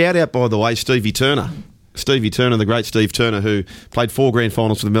 Oh, shout out, by the way, Stevie Turner. Stevie Turner, the great Steve Turner, who played 4 grand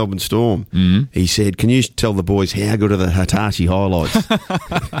finals for the Melbourne Storm. Mm-hmm. He said, can you tell the boys how good are the Hitachi highlights?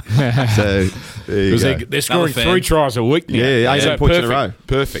 So, they're scoring 3 tries a week now. Yeah, 8 points in a row.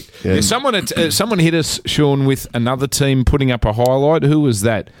 Perfect. Yeah. Someone hit us, Sean, with another team putting up a highlight. Who was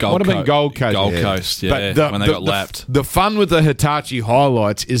that? Gold Coast. Gold Coast, yeah, but when they got lapped. The fun with the Hitachi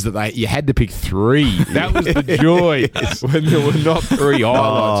highlights is that you had to pick 3. That was the joy when there were not 3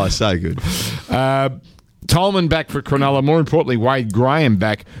 highlights. Oh, so good. Tolman back for Cronulla. More importantly, Wade Graham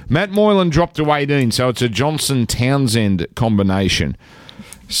back. Matt Moylan dropped to 18, so it's a Johnson-Townsend combination.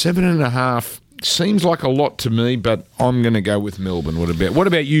 7.5 seems like a lot to me, but I'm going to go with Melbourne. What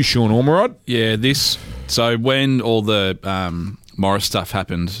about you, Sean Ormerod? Yeah, so when all the Morris stuff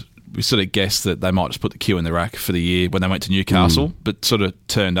happened, we sort of guessed that they might just put the queue in the rack for the year when they went to Newcastle, but sort of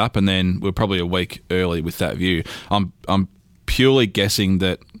turned up, and then we're probably a week early with that view. I'm purely guessing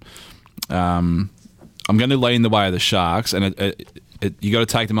that I'm going to lean the way of the Sharks, and you got to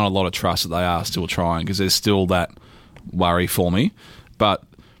take them on a lot of trust that they are still trying, because there's still that worry for me. But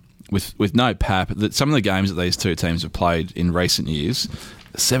with no Pap, some of the games that these two teams have played in recent years,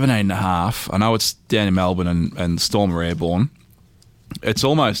 17.5. I know it's down in Melbourne and Storm are airborne. It's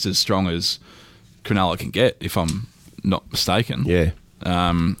almost as strong as Cronulla can get, if I'm not mistaken. Yeah.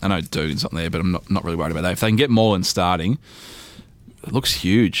 I know Dugan's not there, but I'm not really worried about that. If they can get Moylan starting, it looks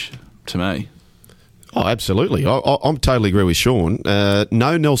huge to me. Oh, absolutely. I'm totally agree with Sean.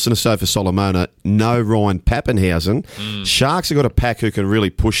 No Nelson Asofa-Solomona, no Ryan Pappenhausen. Sharks have got a pack who can really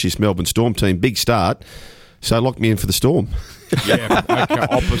push this Melbourne Storm team. Big start. So lock me in for the Storm. Yeah, okay,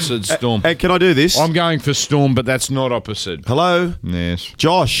 opposite Storm. And can I do this? I'm going for Storm, but that's not opposite. Hello? Yes.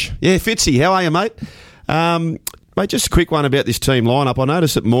 Josh. Yeah, Fitzy, how are you, mate? Mate, just a quick one about this team lineup. I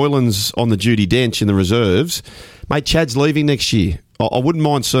noticed that Moylan's on the duty bench in the reserves. Mate, Chad's leaving next year. I wouldn't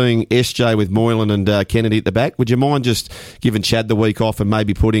mind seeing SJ with Moylan and Kennedy at the back. Would you mind just giving Chad the week off and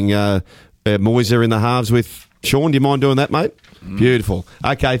maybe putting Moiser in the halves with Sean? Do you mind doing that, mate? Beautiful.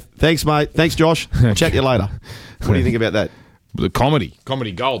 Okay, thanks, mate. Thanks, Josh. Chat to you later. What do you think about that? The comedy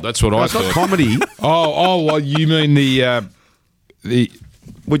gold. That's what I thought. It's not comedy. Well, you mean the.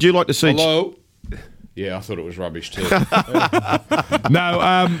 Would you like to see? Hello. Yeah, I thought it was rubbish too.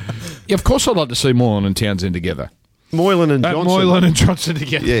 No, of course I'd like to see Moylan and Townsend together. Moylan and Johnson. Moylan and Johnson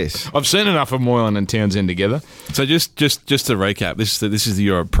together. Yes. I've seen enough of Moylan and Townsend together. So just to recap, this is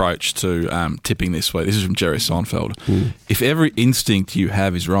your approach to tipping this week. This is from Jerry Seinfeld. If every instinct you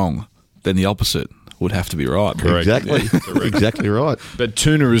have is wrong, then the opposite would have to be right. Correct. Exactly. Exactly right. But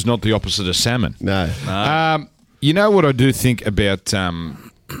tuna is not the opposite of salmon. No. You know what I do think about...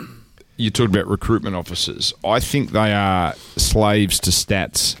 you talked about recruitment officers. I think they are slaves to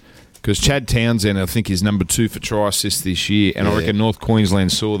stats. Because Chad Townsend, I think, is number 2 for try assists this year, and I reckon North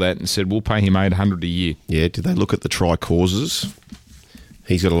Queensland saw that and said, we'll pay him $800 a year. Yeah, did they look at the try causes?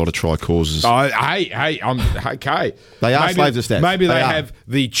 He's got a lot of try causes. Oh, hey, I'm okay. They are slaves of stats. Maybe they have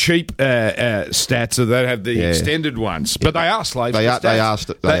the cheap stats, or they have the extended ones, but they are slaves of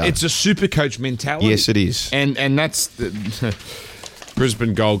stats. They are. It's a super coach mentality. Yes, it is. And that's the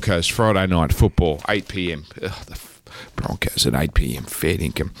Brisbane Gold Coast, Friday night football, 8 p.m. The Broncos at 8 p.m. Fair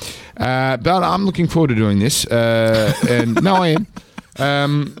income. But I'm looking forward to doing this. And no, I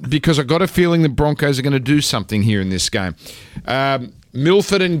am. Because I got a feeling the Broncos are going to do something here in this game.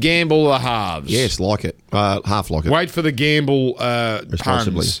 Milford and Gamble the halves. Yes, like it. Half like it. Wait for the Gamble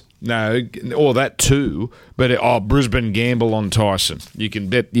responsibly. puns. No, or that too. But Brisbane Gamble on Tyson. You can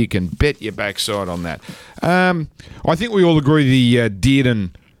bet your backside on that. I think we all agree the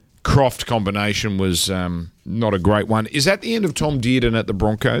Dearden Croft combination was not a great one. Is that the end of Tom Dearden at the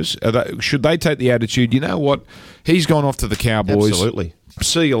Broncos? Should they take the attitude, you know what, he's gone off to the Cowboys. Absolutely.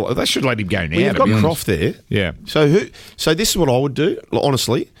 They should let him go now. Well, you've got Croft there. Yeah. So this is what I would do,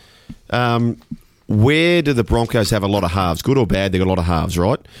 honestly. Where do the Broncos have a lot of halves? Good or bad, they've got a lot of halves,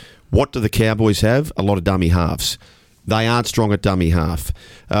 right? What do the Cowboys have? A lot of dummy halves. They aren't strong at dummy half.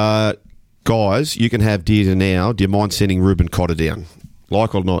 guys, you can have Dearden now. Do you mind sending Ruben Cotter down?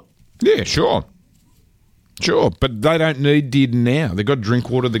 Like or not? Yeah, sure. Sure, but they don't need Dearden now. They've got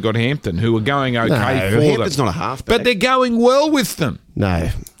Drinkwater, they've got Hampton, who are going okay for them. Hampton's not a halfback. But they're going well with them. No.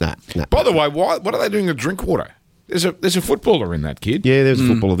 By the way, what are they doing with Drinkwater? There's a footballer in that kid. Yeah, there's a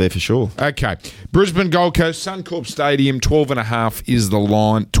footballer there for sure. Okay. Brisbane Gold Coast, Suncorp Stadium, 12.5 is the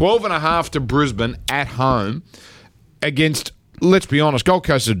line. 12.5 to Brisbane at home against, let's be honest, Gold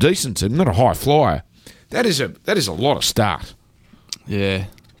Coast is a decent team, not a high flyer. That is a lot of start. Yeah.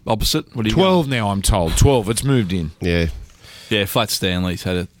 Opposite? What do you 12 now, I'm told. 12. It's moved in. Yeah. Yeah, Flat Stanley's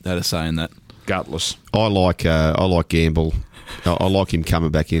had a say in that. Gutless. I like Gamble. I like him coming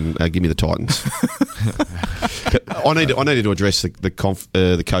back in. Give me the Titans. I need to address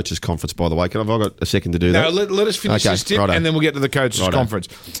the coaches' conference. By the way, have I got a second to do that? No, let us finish this tip, righto. and then we'll get to the coaches' Righto. conference.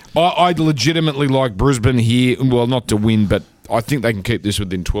 I legitimately like Brisbane here. Well, not to win, but I think they can keep this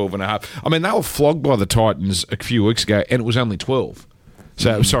within 12.5. I mean, they were flogged by the Titans a few weeks ago, and it was only 12.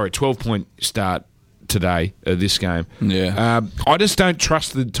 So, 12-point start today, this game. Yeah. I just don't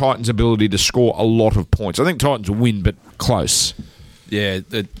trust the Titans' ability to score a lot of points. I think Titans will win, but close. Yeah,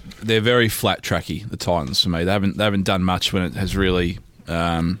 they're very flat tracky, the Titans, for me. They haven't done much when it has really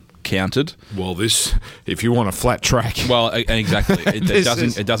counted. Well, if you want a flat track. Well, exactly.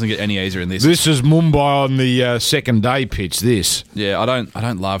 It doesn't get any easier in this. This is Mumbai on the second day pitch, this. Yeah, I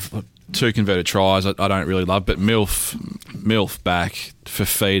don't love 2 converted tries. I don't really love, but Milf back,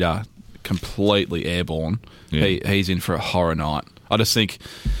 Fafita completely airborne. Yeah. He's in for a horror night. I just think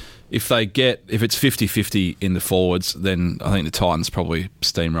if it's 50-50 in the forwards, then I think the Titans probably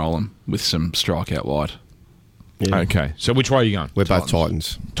steamroll them with some strike out wide. Yeah. Okay, so which way are you going? We're both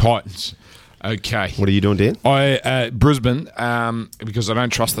Titans. Titans. Okay. What are you doing, Dan? Brisbane, because I don't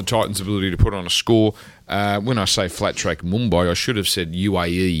trust the Titans' ability to put on a score. When I say flat track Mumbai, I should have said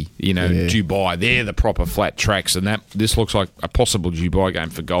UAE, Dubai. They're the proper flat tracks, and this looks like a possible Dubai game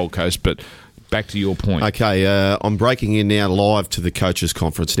for Gold Coast, but back to your point. Okay, I'm breaking in now live to the coaches'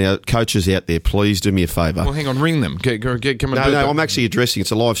 conference. Now, coaches out there, please do me a favour. Well, hang on, ring them. Come and No, I'm actually addressing.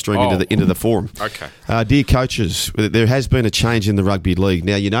 It's a live stream into the forum. Okay. Dear coaches, there has been a change in the rugby league.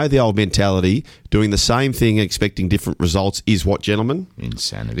 Now, you know the old mentality, doing the same thing and expecting different results is what, gentlemen?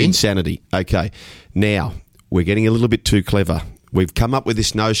 Insanity. Okay. Now, we're getting a little bit too clever. We've come up with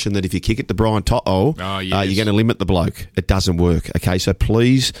this notion that if you kick it to Brian To'o, you're going to limit the bloke. It doesn't work. Okay, so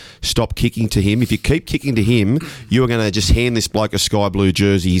please stop kicking to him. If you keep kicking to him, you are going to just hand this bloke a sky blue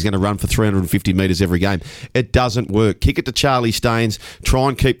jersey. He's going to run for 350 metres every game. It doesn't work. Kick it to Charlie Staines. Try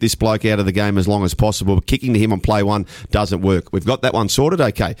and keep this bloke out of the game as long as possible. But kicking to him on play one doesn't work. We've got that one sorted.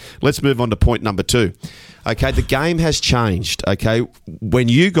 Okay, let's move on to point number 2. Okay, the game has changed. Okay, when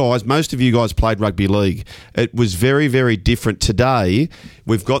most of you guys played rugby league, it was very, very different. Today,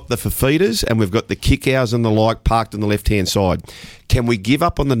 we've got the Fafitas and we've got the kick-outs and the like parked on the left-hand side. Can we give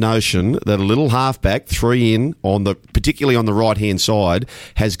up on the notion that a little halfback, 3 in, particularly on the right-hand side,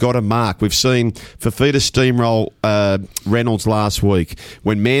 has got a mark? We've seen Fafita steamroll Reynolds last week.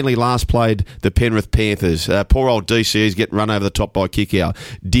 When Manly last played the Penrith Panthers, poor old DC's getting run over the top by kick-out.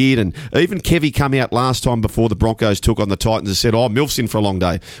 Dearden. Even Kevy come out last time before the Broncos took on the Titans and said, Milf's in for a long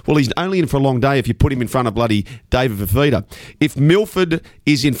day. Well, he's only in for a long day if you put him in front of bloody David Fafita. If Milford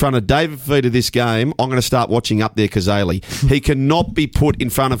is in front of David Fafita this game, I'm going to start watching up there, Kazali. He cannot be put in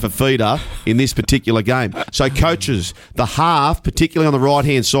front of Fafita in this particular game. So, coaches, the half, particularly on the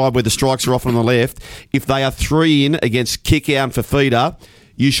right-hand side where the strikes are off on the left, if they are 3 in against kick-out and Fafita,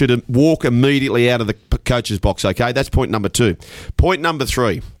 you should walk immediately out of the coach's box, okay? That's point number 2. Point number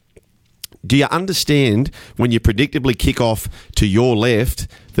 3. Do you understand when you predictably kick off to your left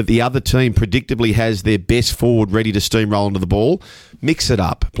that the other team predictably has their best forward ready to steamroll into the ball? Mix it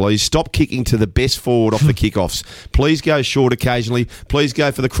up, please. Stop kicking to the best forward off the kickoffs. Please go short occasionally. Please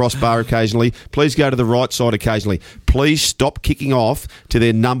go for the crossbar occasionally. Please go to the right side occasionally. Please stop kicking off to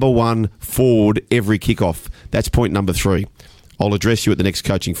their number 1 forward every kickoff. That's point number 3. I'll address you at the next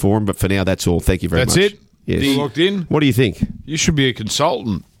coaching forum, but for now, that's all. Thank you very much. That's it? Yes. You locked in? What do you think? You should be a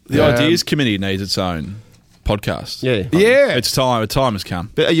consultant. The Ideas Committee needs its own podcast. Yeah. Yeah. It's time. The time has come.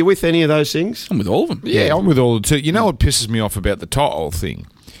 But are you with any of those things? I'm with all of them. Yeah, I'm with all the two. You know what pisses me off about the To'o thing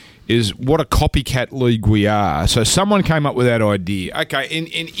is what a copycat league we are. So someone came up with that idea. Okay,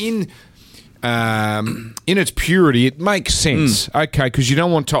 in its purity, it makes sense. Okay, because you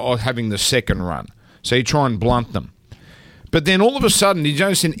don't want To'o having the second run. So you try and blunt them. But then all of a sudden, you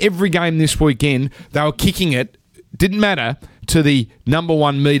notice in every game this weekend, they were kicking it. Didn't matter to the number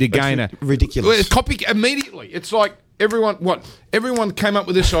 1 metre gainer. Ridiculous. Copy immediately. It's like Everyone came up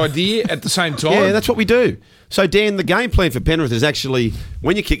with this idea at the same time. Yeah, that's what we do. So, Dan, the game plan for Penrith is actually,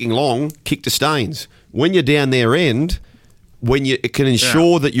 when you're kicking long, kick to Staines. When you're down their end, when you can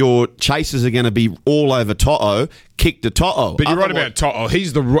ensure that your chasers are going to be all over To'o, kick to To'o. But you're right about To'o. He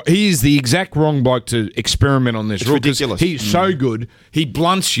is the exact wrong bloke to experiment on this. It's ridiculous. He's so good. He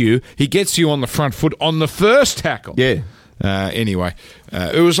blunts you. He gets you on the front foot on the first tackle. Yeah. Anyway,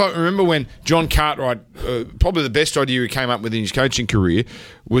 it was like, remember when John Cartwright, probably the best idea he came up with in his coaching career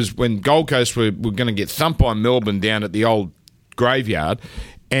was when Gold Coast were going to get thumped by Melbourne down at the old graveyard.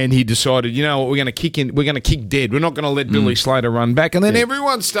 And he decided, you know what, we're going to kick dead. We're not going to let Billy Slater run back. And then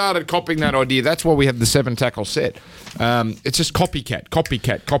everyone started copying that idea. That's why we have the 7-tackle set. It's just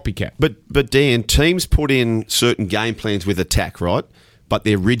copycat. But Dan, teams put in certain game plans with attack, right? But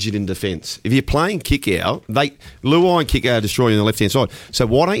they're rigid in defence. If you're playing kick-out, Luai and kick-out are destroying the left-hand side. So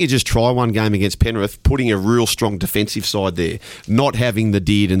why don't you just try one game against Penrith, putting a real strong defensive side there, not having the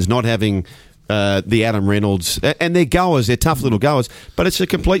Deardens, not having the Adam Reynolds, and they're goers, they're tough little goers, but it's a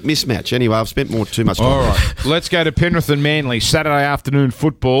complete mismatch. Anyway, I've spent too much time. All right, let's go to Penrith and Manly, Saturday afternoon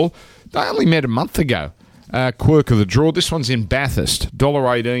football. They only met a month ago. Quirk of the draw. This one's in Bathurst,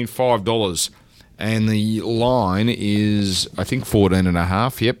 $1.18, $5. And the line is, I think,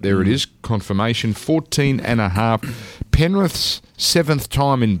 14.5. Yep, there it is. Confirmation, 14.5. Penrith's 7th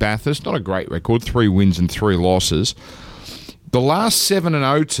time in Bathurst. Not a great record, 3 wins and 3 losses. The last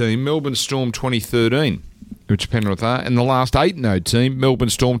 7-0 team, Melbourne Storm 2013, which Penrith are, and the last 8-0 team, Melbourne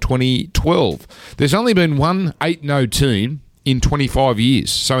Storm 2012. There's only been one 8-0 team in 25 years.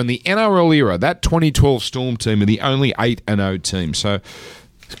 So in the NRL era, that 2012 Storm team are the only 8-0 team. So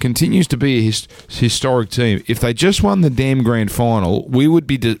it continues to be a historic team. If they just won the damn grand final, we would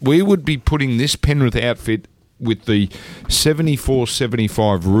be putting this Penrith outfit with the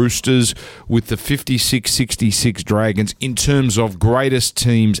 74-75 Roosters, with the 56-66 Dragons in terms of greatest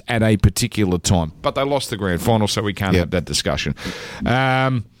teams at a particular time. But they lost the grand final, so we can't have that discussion.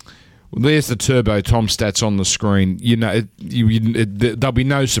 There's the Turbo Tom stats on the screen. You know, there'll be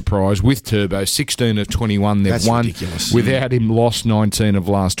no surprise with Turbo. 16 of 21 they've won. Ridiculous. Without him, lost 19 of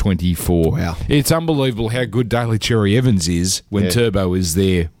last 24. Wow. It's unbelievable how good Daly Cherry Evans is when Turbo is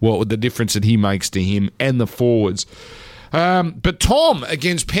there. What the difference that he makes to him and the forwards. But Tom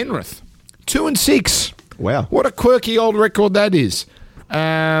against Penrith, 2-6. Wow. What a quirky old record that is.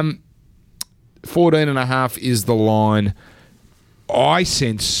 14.5 is the line. I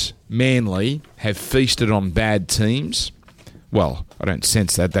sense Manly have feasted on bad teams. Well, I don't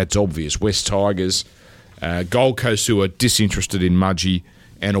sense that. That's obvious. West Tigers, Gold Coast, who are disinterested in Mudgee,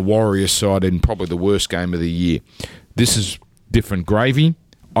 and a Warriors side in probably the worst game of the year. This is different gravy.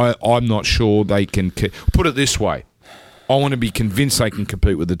 I'm not sure they can... Put it this way. I want to be convinced they can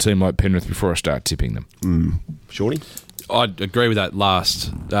compete with a team like Penrith before I start tipping them. Shorty? I'd agree with that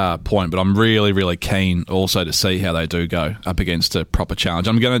last point, but I'm really, really keen also to see how they do go up against a proper challenge.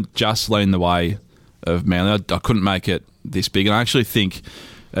 I'm going to just lean the way of Manly. I couldn't make it this big, and I actually think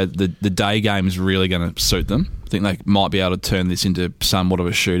the day game is really going to suit them. I think they might be able to turn this into somewhat of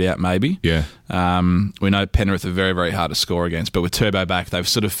a shootout, maybe. Yeah. We know Penrith are very, very hard to score against, but with Turbo back, they've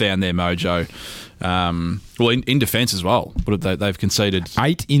sort of found their mojo. Well, in defence as well. What have they've conceded?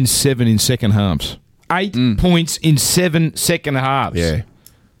 8 in 7 in second halves. 8 points in 7 second halves. Yeah.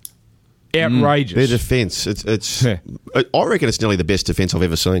 Outrageous. Their defence, it's. I reckon it's nearly the best defence I've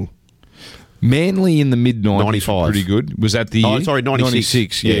ever seen. Manly in the mid-90s 95. pretty good. Was that the year? Oh, sorry,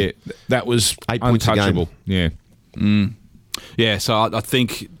 96. Yeah. That was 8 points a game. untouchable. Yeah. Yeah, so I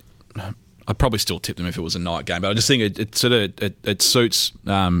think I'd probably still tip them if it was a night game, but I just think it sort of it suits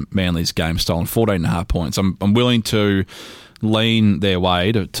Manly's game style. And 14.5 points. I'm willing to lean their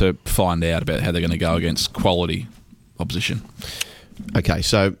way to find out about how they're going to go against quality opposition. Okay,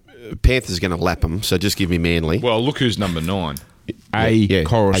 so Panthers are going to lap them, so just give me Manly. Well, look who's number 9.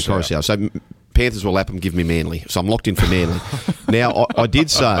 Coruscant. So Panthers will lap them, give me Manly. So I'm locked in for Manly. Now, I did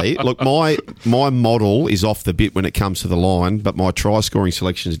say, look, my model is off the bit when it comes to the line, but my try-scoring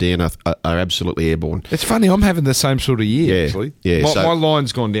selections, Dan, are absolutely airborne. It's funny, I'm having the same sort of year, actually. Yeah, my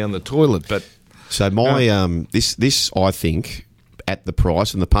line's gone down the toilet, but... So my this I think at the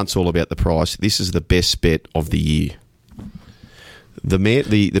price, and the punt's all about the price. This is the best bet of the year.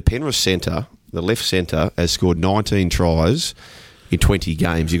 The Penrith centre, the left centre, has scored 19 tries in 20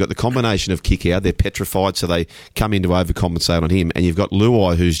 games. You've got the combination of kick out; they're petrified, so they come in to overcompensate on him, and you've got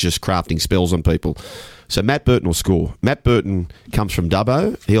Luai, who's just crafting spells on people. So Matt Burton will score. Matt Burton comes from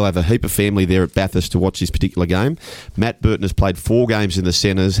Dubbo. He'll have a heap of family there at Bathurst to watch this particular game. Matt Burton has played 4 games in the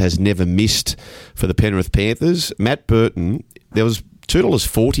centres, has never missed for the Penrith Panthers. Matt Burton, there was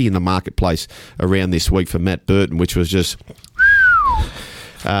 $2.40 in the marketplace around this week for Matt Burton, which was just...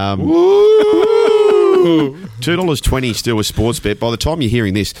 $2.20 still with Sportsbet. By the time you're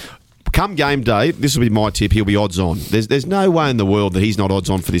hearing this, come game day, this will be my tip, he'll be odds on. There's no way in the world that he's not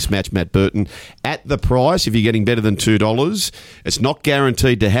odds on for this match, Matt Burton. At the price, if you're getting better than $2, it's not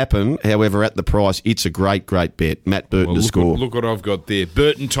guaranteed to happen. However, at the price, it's a great, great bet. Matt Burton to score. Look what I've got there.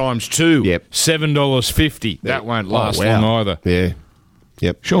 Burton times 2, Yep. $7.50. That won't last long either. Yeah.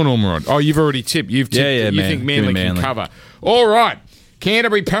 Yep. Sean Ormerod. Oh, you've already tipped. You've tipped. You think Manly can cover. All right.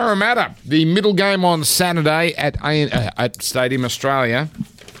 Canterbury Parramatta, the middle game on Saturday at Stadium Australia.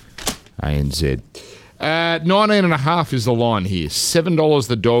 ANZ. 19.5 is the line here. $7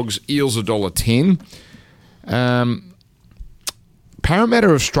 the Dogs, Eels $1.10. Parramatta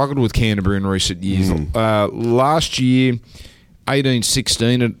have struggled with Canterbury in recent years. Last year,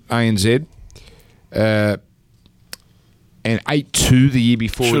 18-16 at ANZ. And 8-2 the year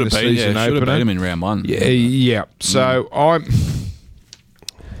before the season opener. Should have beat him in round 1. Yeah. So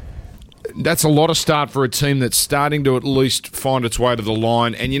that's a lot of start for a team that's starting to at least find its way to the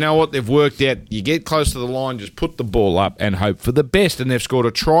line. And you know what? They've worked out. You get close to the line, just put the ball up and hope for the best. And they've scored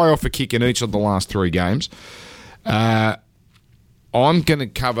a try off a kick in each of the last 3 games. I'm going to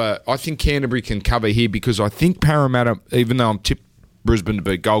cover. I think Canterbury can cover here because I think Parramatta, even though I'm tipped Brisbane to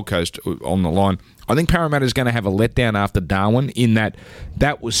beat Gold Coast on the line, I think Parramatta is going to have a letdown after Darwin in that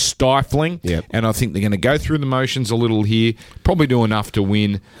was stifling. Yep. And I think they're going to go through the motions a little here, probably do enough to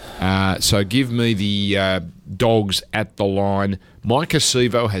win. So give me the Dogs at the line. Mike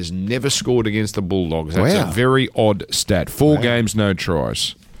Acevo has never scored against the Bulldogs. That's a very odd stat. 4 games, no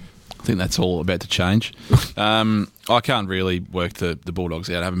tries. I think that's all about to change. I can't really work the Bulldogs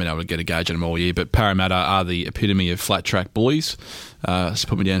out. I haven't been able to get a gauge on them all year, but Parramatta are the epitome of flat track bullies. So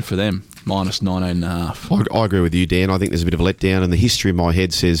put me down for them, minus 19.5. I agree with you, Dan. I think there's a bit of a letdown, and the history in my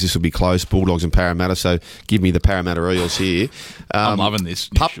head says this will be close, Bulldogs and Parramatta, so give me the Parramatta Eels here. I'm loving this.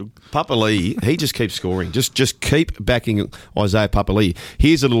 Papali'i, he just keeps scoring. Just keep backing Isaiah Papali'i.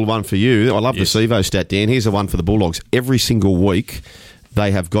 Here's a little one for you. I love the Sevo stat, Dan. Here's the one for the Bulldogs. Every single week, they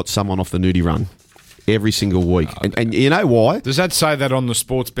have got someone off the nudie run. Every single week. And you know why? Does that say that on the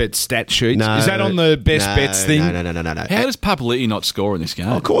Sportsbet stat sheet? No. Is that on the best bets thing? No. How does Papali'i not score in this game?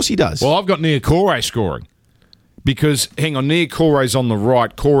 Oh, of course he does. Well, I've got Niokore scoring. Because, hang on, Niokore's on the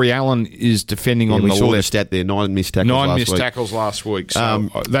right. Corey Allen is defending on the left. We saw the stat there, 9 missed tackles last week. 9 missed tackles last week. So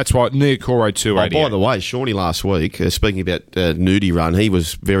that's why Niokore 288. By the way, Shawnee last week, speaking about nudie run, he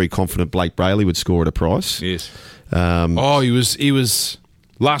was very confident Blake Brayley would score at a price. Yes. He was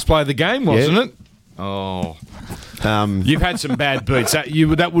last play of the game, wasn't it? Oh. You've had some bad beats.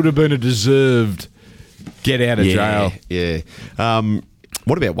 That would have been a deserved get out of jail. Yeah.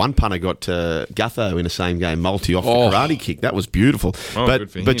 What about one punter got Gutho in the same game, multi off the karate kick? That was beautiful.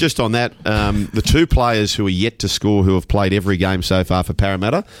 But just on that, the 2 players who are yet to score who have played every game so far for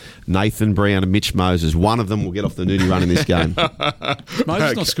Parramatta, Nathan Brown and Mitch Moses. One of them will get off the nudie run in this game.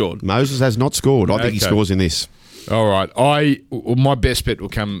 Moses not scored. Moses has not scored. I think he scores in this. All right. My best bet will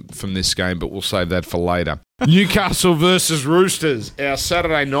come from this game, but we'll save that for later. Newcastle versus Roosters, our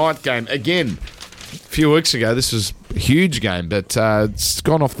Saturday night game. Again, a few weeks ago, this was a huge game, but it's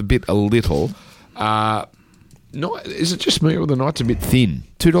gone off the bit a little. Is it just me or the night's a bit thin?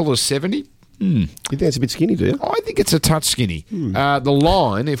 $2.70? You think it's a bit skinny, do you? I think it's a touch skinny. The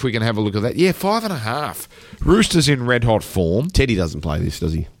line, if we can have a look at that, 5.5. Roosters in red-hot form. Teddy doesn't play this,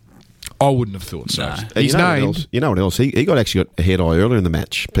 does he? I wouldn't have thought so. Nah. He's named. You know what else? He got a head eye earlier in the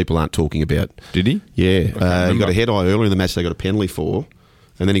match. People aren't talking about. Did he? Yeah. He got a head eye earlier in the match they got a penalty for,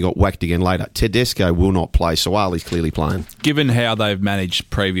 and then he got whacked again later. Tedesco will not play. Suwali's clearly playing. Given how they've managed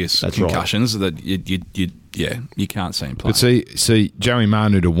previous concussions, that you can't see him play. But see, Joey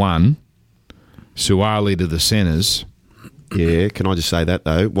Manu to 1, Suwali to the centres. Yeah, can I just say that,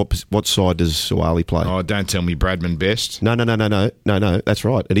 though? What side does Suwali play? Oh, don't tell me Bradman Best. No, that's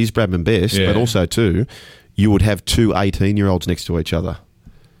right. It is Bradman Best, but also, too, you would have 2 18-year-olds next to each other.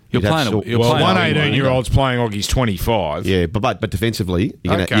 One 18-year-old's playing like he's 25. Yeah, but defensively,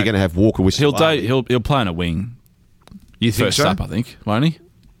 you're going to have Walker with Suwali. He'll play on a wing. You think first so? up, I think, won't he?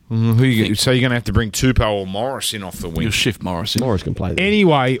 So you're going to have to bring Tupou or Morris in off the wing. You'll shift Morris in. Morris can play there.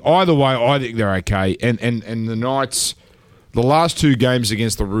 Anyway, either way, I think they're okay. And the Knights... The last 2 games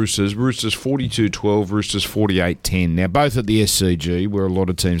against the Roosters 42-12, Roosters 48-10. Now, both at the SCG, where a lot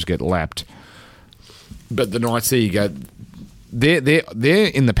of teams get lapped. But the Knights, there you go. They're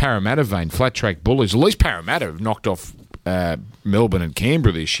in the Parramatta vein, flat track bullies. At least Parramatta have knocked off Melbourne and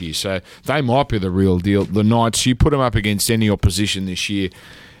Canberra this year, so they might be the real deal. The Knights, you put them up against any opposition this year,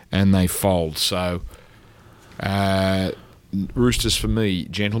 and they fold. So Roosters for me,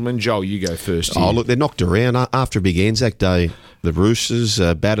 gentlemen. Joel, you go first here. Oh, look, they're knocked around. After a big Anzac Day, the Roosters,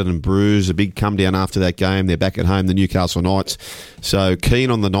 battered and bruised, a big come down after that game. They're back at home, the Newcastle Knights. So,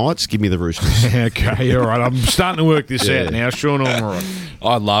 keen on the Knights, give me the Roosters. Okay, all right. I'm starting to work this out now. Sean, I'm all right.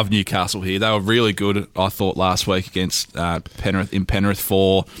 I love Newcastle here. They were really good, I thought, last week against Penrith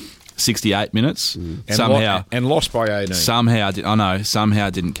for 68 minutes. And lost by 18. Somehow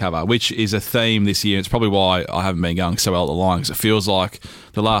didn't cover, which is a theme this year. It's probably why I haven't been going so well at the line, because it feels like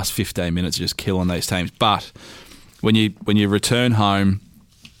the last 15 minutes are just killing these teams. But when you return home,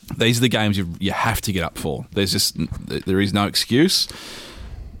 these are the games you have to get up for. There is no excuse.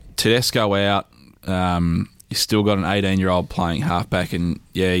 Tedesco out. He's still got an 18-year-old playing halfback, and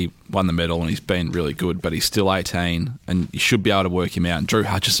he won the medal and he's been really good, but he's still 18 and you should be able to work him out. And Drew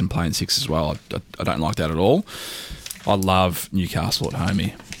Hutchison playing 6 as well. I don't like that at all. I love Newcastle at home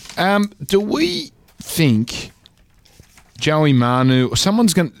here. Do we think Joey Manu,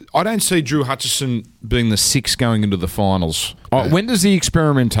 someone's going to... I don't see Drew Hutchison being the 6 going into the finals. When does the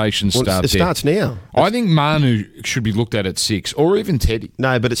experimentation start? It starts now. I think Manu should be looked at 6, or even Teddy.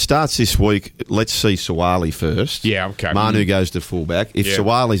 No, but it starts this week. Let's see Sawali first. Yeah, okay. Manu goes to fullback. If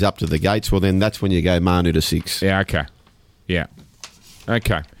Sawali's up to the gates, well, then that's when you go Manu to 6. Yeah, okay. Yeah.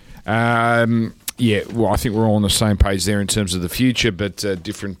 Okay. Well, I think we're all on the same page there in terms of the future, but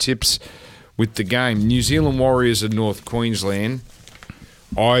different tips with the game. New Zealand Warriors of North Queensland.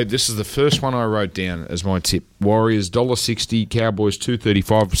 This is the first one I wrote down as my tip. Warriors $1.60, Cowboys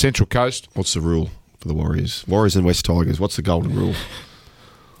 $2.35. Central Coast. What's the rule for the Warriors? Warriors and West Tigers. What's the golden rule?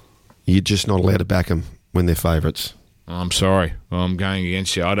 You're just not allowed to back them when they're favourites. I'm sorry. I'm going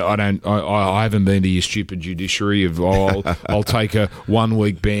against you. I haven't been to your stupid judiciary of I'll take a 1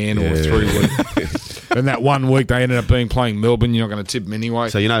 week ban or 3 weeks. And that 1 week they ended up playing Melbourne. You're not going to tip them anyway.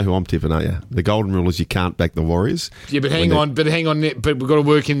 So you know who I'm tipping, aren't you? The golden rule is you can't back the Warriors. Yeah, but hang on. But we've got to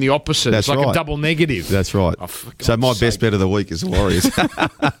work in the opposite. That's it's like right. a double negative. That's right. So my best bet of the week is the Warriors.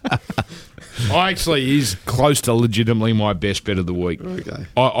 Actually is close to legitimately my best bet of the week. Okay.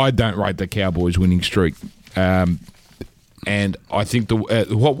 I don't rate the Cowboys winning streak. And I think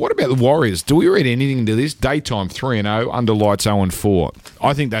what about the Warriors? Do we read anything into this? Daytime 3-0, under lights 0-4.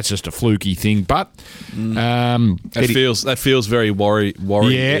 I think that's just a fluky thing, but that feels very Warriors.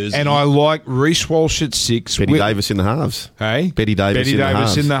 Yeah, and I like Reece Walsh at 6. Betty Davis in the halves. Hey, Betty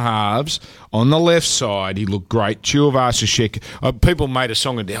Davis in the halves. On the left side, he looked great. Tuivasa-Sheck. People made a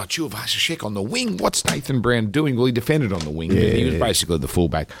song of Tuivasa-Sheck on the wing. What's Nathan Brown doing? Well, he defended on the wing. Yeah. He was basically the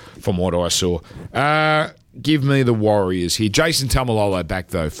fullback from what I saw. Give me the Warriors here. Jason Tamalolo back,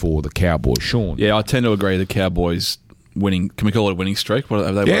 though, for the Cowboys. Sean? Yeah, I tend to agree the Cowboys winning. Can we call it a winning streak? What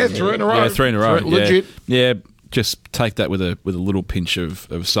have they won? 3 in a row. Yeah, 3 in a row. Legit. Yeah, just take that with a little pinch of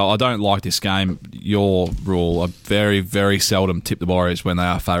salt. I don't like this game. Your rule, I very, very seldom tip the Warriors when they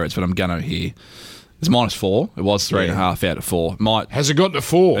are favourites, but I'm going to here. It's -4. It was 3.5 out of 4. Has it got to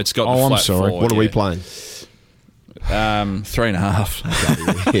 4? It's got to flat I'm sorry. 4. What are we playing? 3.5.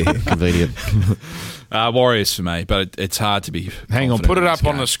 Yeah, convenient. Warriors for me, but it's hard to be. Hang on, put it up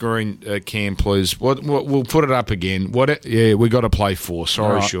on the screen, Cam, please. We'll put it up again. We got to play 4.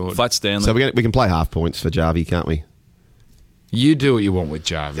 Sorry, right, Sean. Flat Stanley. So we can play half points for Jarvie, can't we? You do what you want with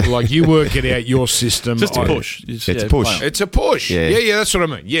Jarvis. Like, you work it out, your system. Just a push. It's a push. It's a push. Yeah. That's what I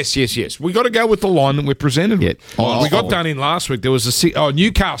mean. Yes. We got to go with the line that we're presented with. We got done in last week. There was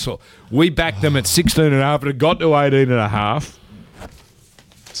Newcastle. We backed them at 16.5, and it got to 18.5.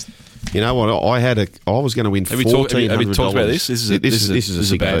 You know what? I was going to win $1,400. Have we talked about this? This is a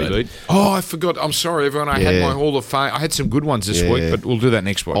sick beat. Oh, I forgot. I'm sorry, everyone. I had my Hall of Fame. I had some good ones this week, but we'll do that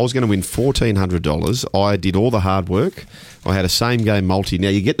next week. I was going to win $1,400. I did all the hard work. I had a same-game multi. Now,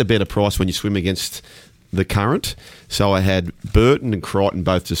 you get the better price when you swim against the current. So I had Burton and Crichton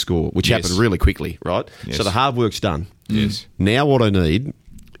both to score, which happened really quickly, right? Yes. So the hard work's done. Yes. Now what I need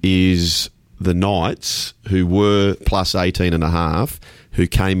is the Knights, who were plus 18.5, who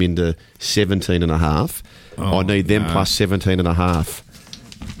came into 17.5. I need them plus 17.5.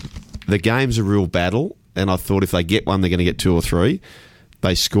 The game's a real battle, and I thought if they get one, they're going to get 2 or 3.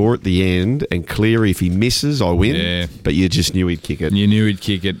 They score at the end, and Cleary, if he misses, I win. Yeah. But you just knew he'd kick it. You knew he'd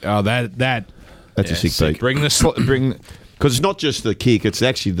kick it. Oh, that's a sick beat. Bring because it's not just the kick; it's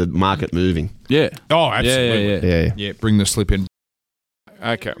actually the market moving. Yeah. Oh, absolutely. Yeah. Bring the slip in.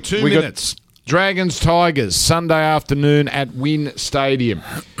 Okay. 2 minutes. Dragons Tigers Sunday afternoon at Wynn Stadium.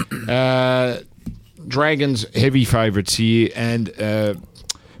 Dragons heavy favourites here, and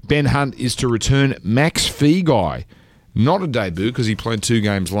Ben Hunt is to return Max Feagai. Not a debut because he played 2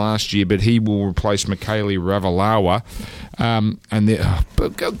 games last year, but he will replace Michaeli Ravalawa.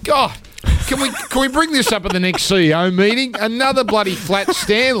 God, can we bring this up at the next CEO meeting? Another bloody flat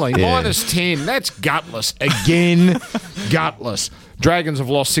Stanley, -10. That's gutless again. Gutless. Dragons have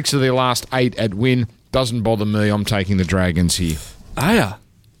lost 6 of their last 8 at win. Doesn't bother me. I'm taking the Dragons here. Oh, yeah.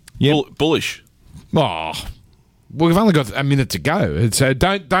 Yep. Bullish. Oh. Well, we've only got a minute to go, so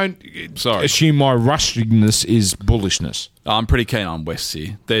don't assume my rustiness is bullishness. I'm pretty keen on West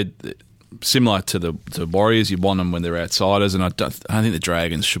here. They're similar to the Warriors. You want them when they're outsiders, and I don't think the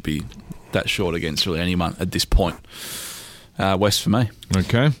Dragons should be that short against really anyone at this point. West for me.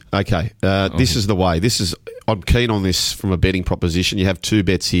 Okay. This is the way. I'm keen on this from a betting proposition. You have 2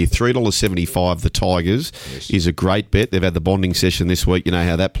 bets here. $3.75 the Tigers is a great bet. They've had the bonding session this week. You know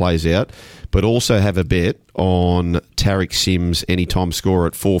how that plays out. But also have a bet on Tariq Sims anytime scorer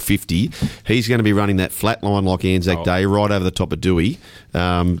at $4.50. He's going to be running that flat line like Anzac Day right over the top of Dewey.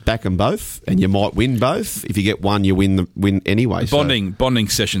 Back them both, and you might win both. If you get one, you win anyway. Bonding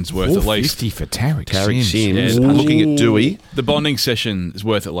session's worth at least $4.50 for Tariq Sims. Yeah, looking at Dewey. The bonding session is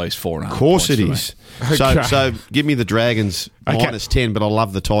worth at least 4.5. Of course it is. Okay. So give me the Dragons -10, but I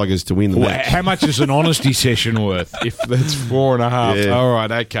love the Tigers to win the match. How much is an honesty session worth? If that's 4.5. Yeah. All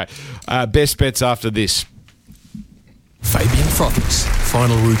right, okay. Best bets after this. Fabian Frothes,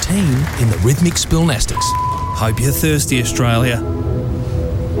 final routine in the Rhythmic Spillnastics. Hope you're thirsty, Australia.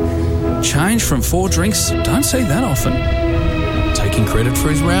 Change from 4 drinks, don't see that often. Taking credit for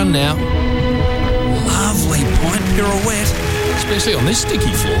his round now, Lovely pint pirouette especially on this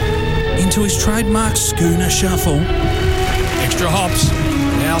sticky floor. into his trademark schooner shuffle. Extra hops.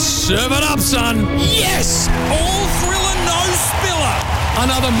 Now serve it up, son. Yes! All thriller, no spiller.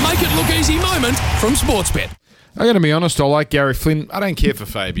 Another make it look easy moment from Sportsbet. I'm going to be honest, I like Gary Flynn. I don't care for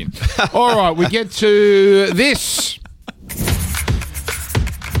Fabian. All right, we get to this.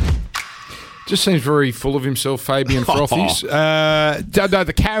 Just seems very full of himself, Fabian Frothes. No,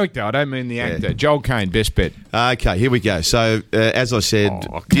 the character. I don't mean the actor. Yeah. Joel Kane, best bet. Okay, here we go. So, as I said,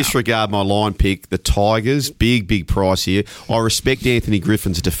 disregard my line pick. The Tigers, big price here. I respect Anthony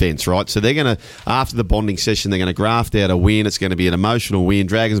Griffin's defence, right? So they're going to, after the bonding session, they're going to graft out a win. It's going to be an emotional win.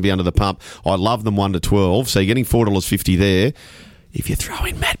 Dragons will be under the pump. I love them 1-12. So you're getting $4.50 there. If you throw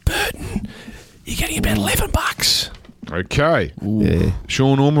in Matt Burton, you're getting about $11. Okay. Yeah.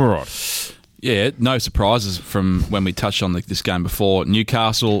 Sean Ormerod. Yeah, no surprises from when we touched on this game before.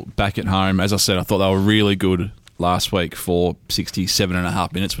 Newcastle back at home. As I said, I thought they were really good last week for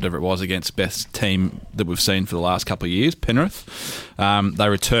 67.5 minutes, whatever it was, against best team that we've seen for the last couple of years, Penrith. They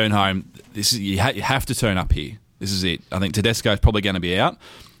return home. You have to turn up here. This is it. I think Tedesco is probably going to be out.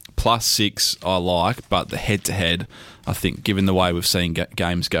 +6 I like, but the head-to-head, I think, given the way we've seen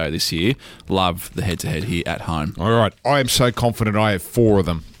games go this year, love the head-to-head here at home. All right. I am so confident I have 4 of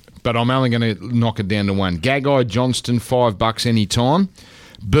them, but I'm only going to knock it down to 1. Gagai Johnston, $5 any time.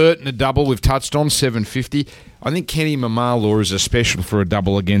 Burton, a double we've touched on, $7.50. I think Kenny Mamala is a special for a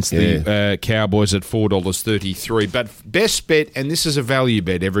double against the Cowboys at $4.33. But best bet, and this is a value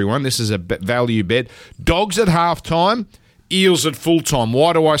bet, everyone. This is a value bet. Dogs at halftime, Eels at full time.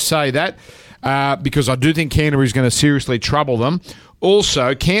 Why do I say that? Because I do think Canterbury's going to seriously trouble them.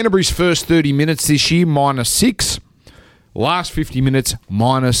 Also, Canterbury's first 30 minutes this year, -6. Last 50 minutes,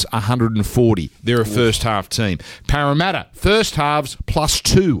 -140. They're a first half team. Parramatta, first halves,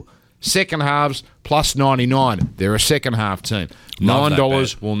 +2. Second halves, +99. They're a second half team.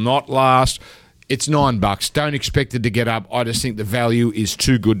 $9 will not last. It's $9. Don't expect it to get up. I just think the value is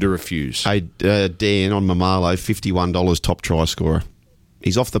too good to refuse. Hey, Dan, on Mamalo, $51 top try scorer.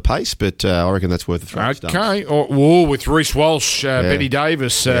 He's off the pace, but I reckon that's worth a throw. Okay. With Reece Walsh, Betty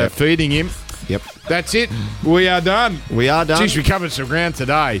Davis feeding him. Yep. That's it. We are done. We are done. Jeez, we covered some ground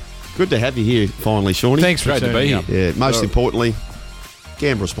today. Good to have you here finally, Shawnee. Thanks for Great to be turning here. up. Yeah, most importantly,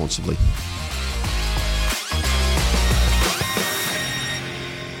 gamble responsibly.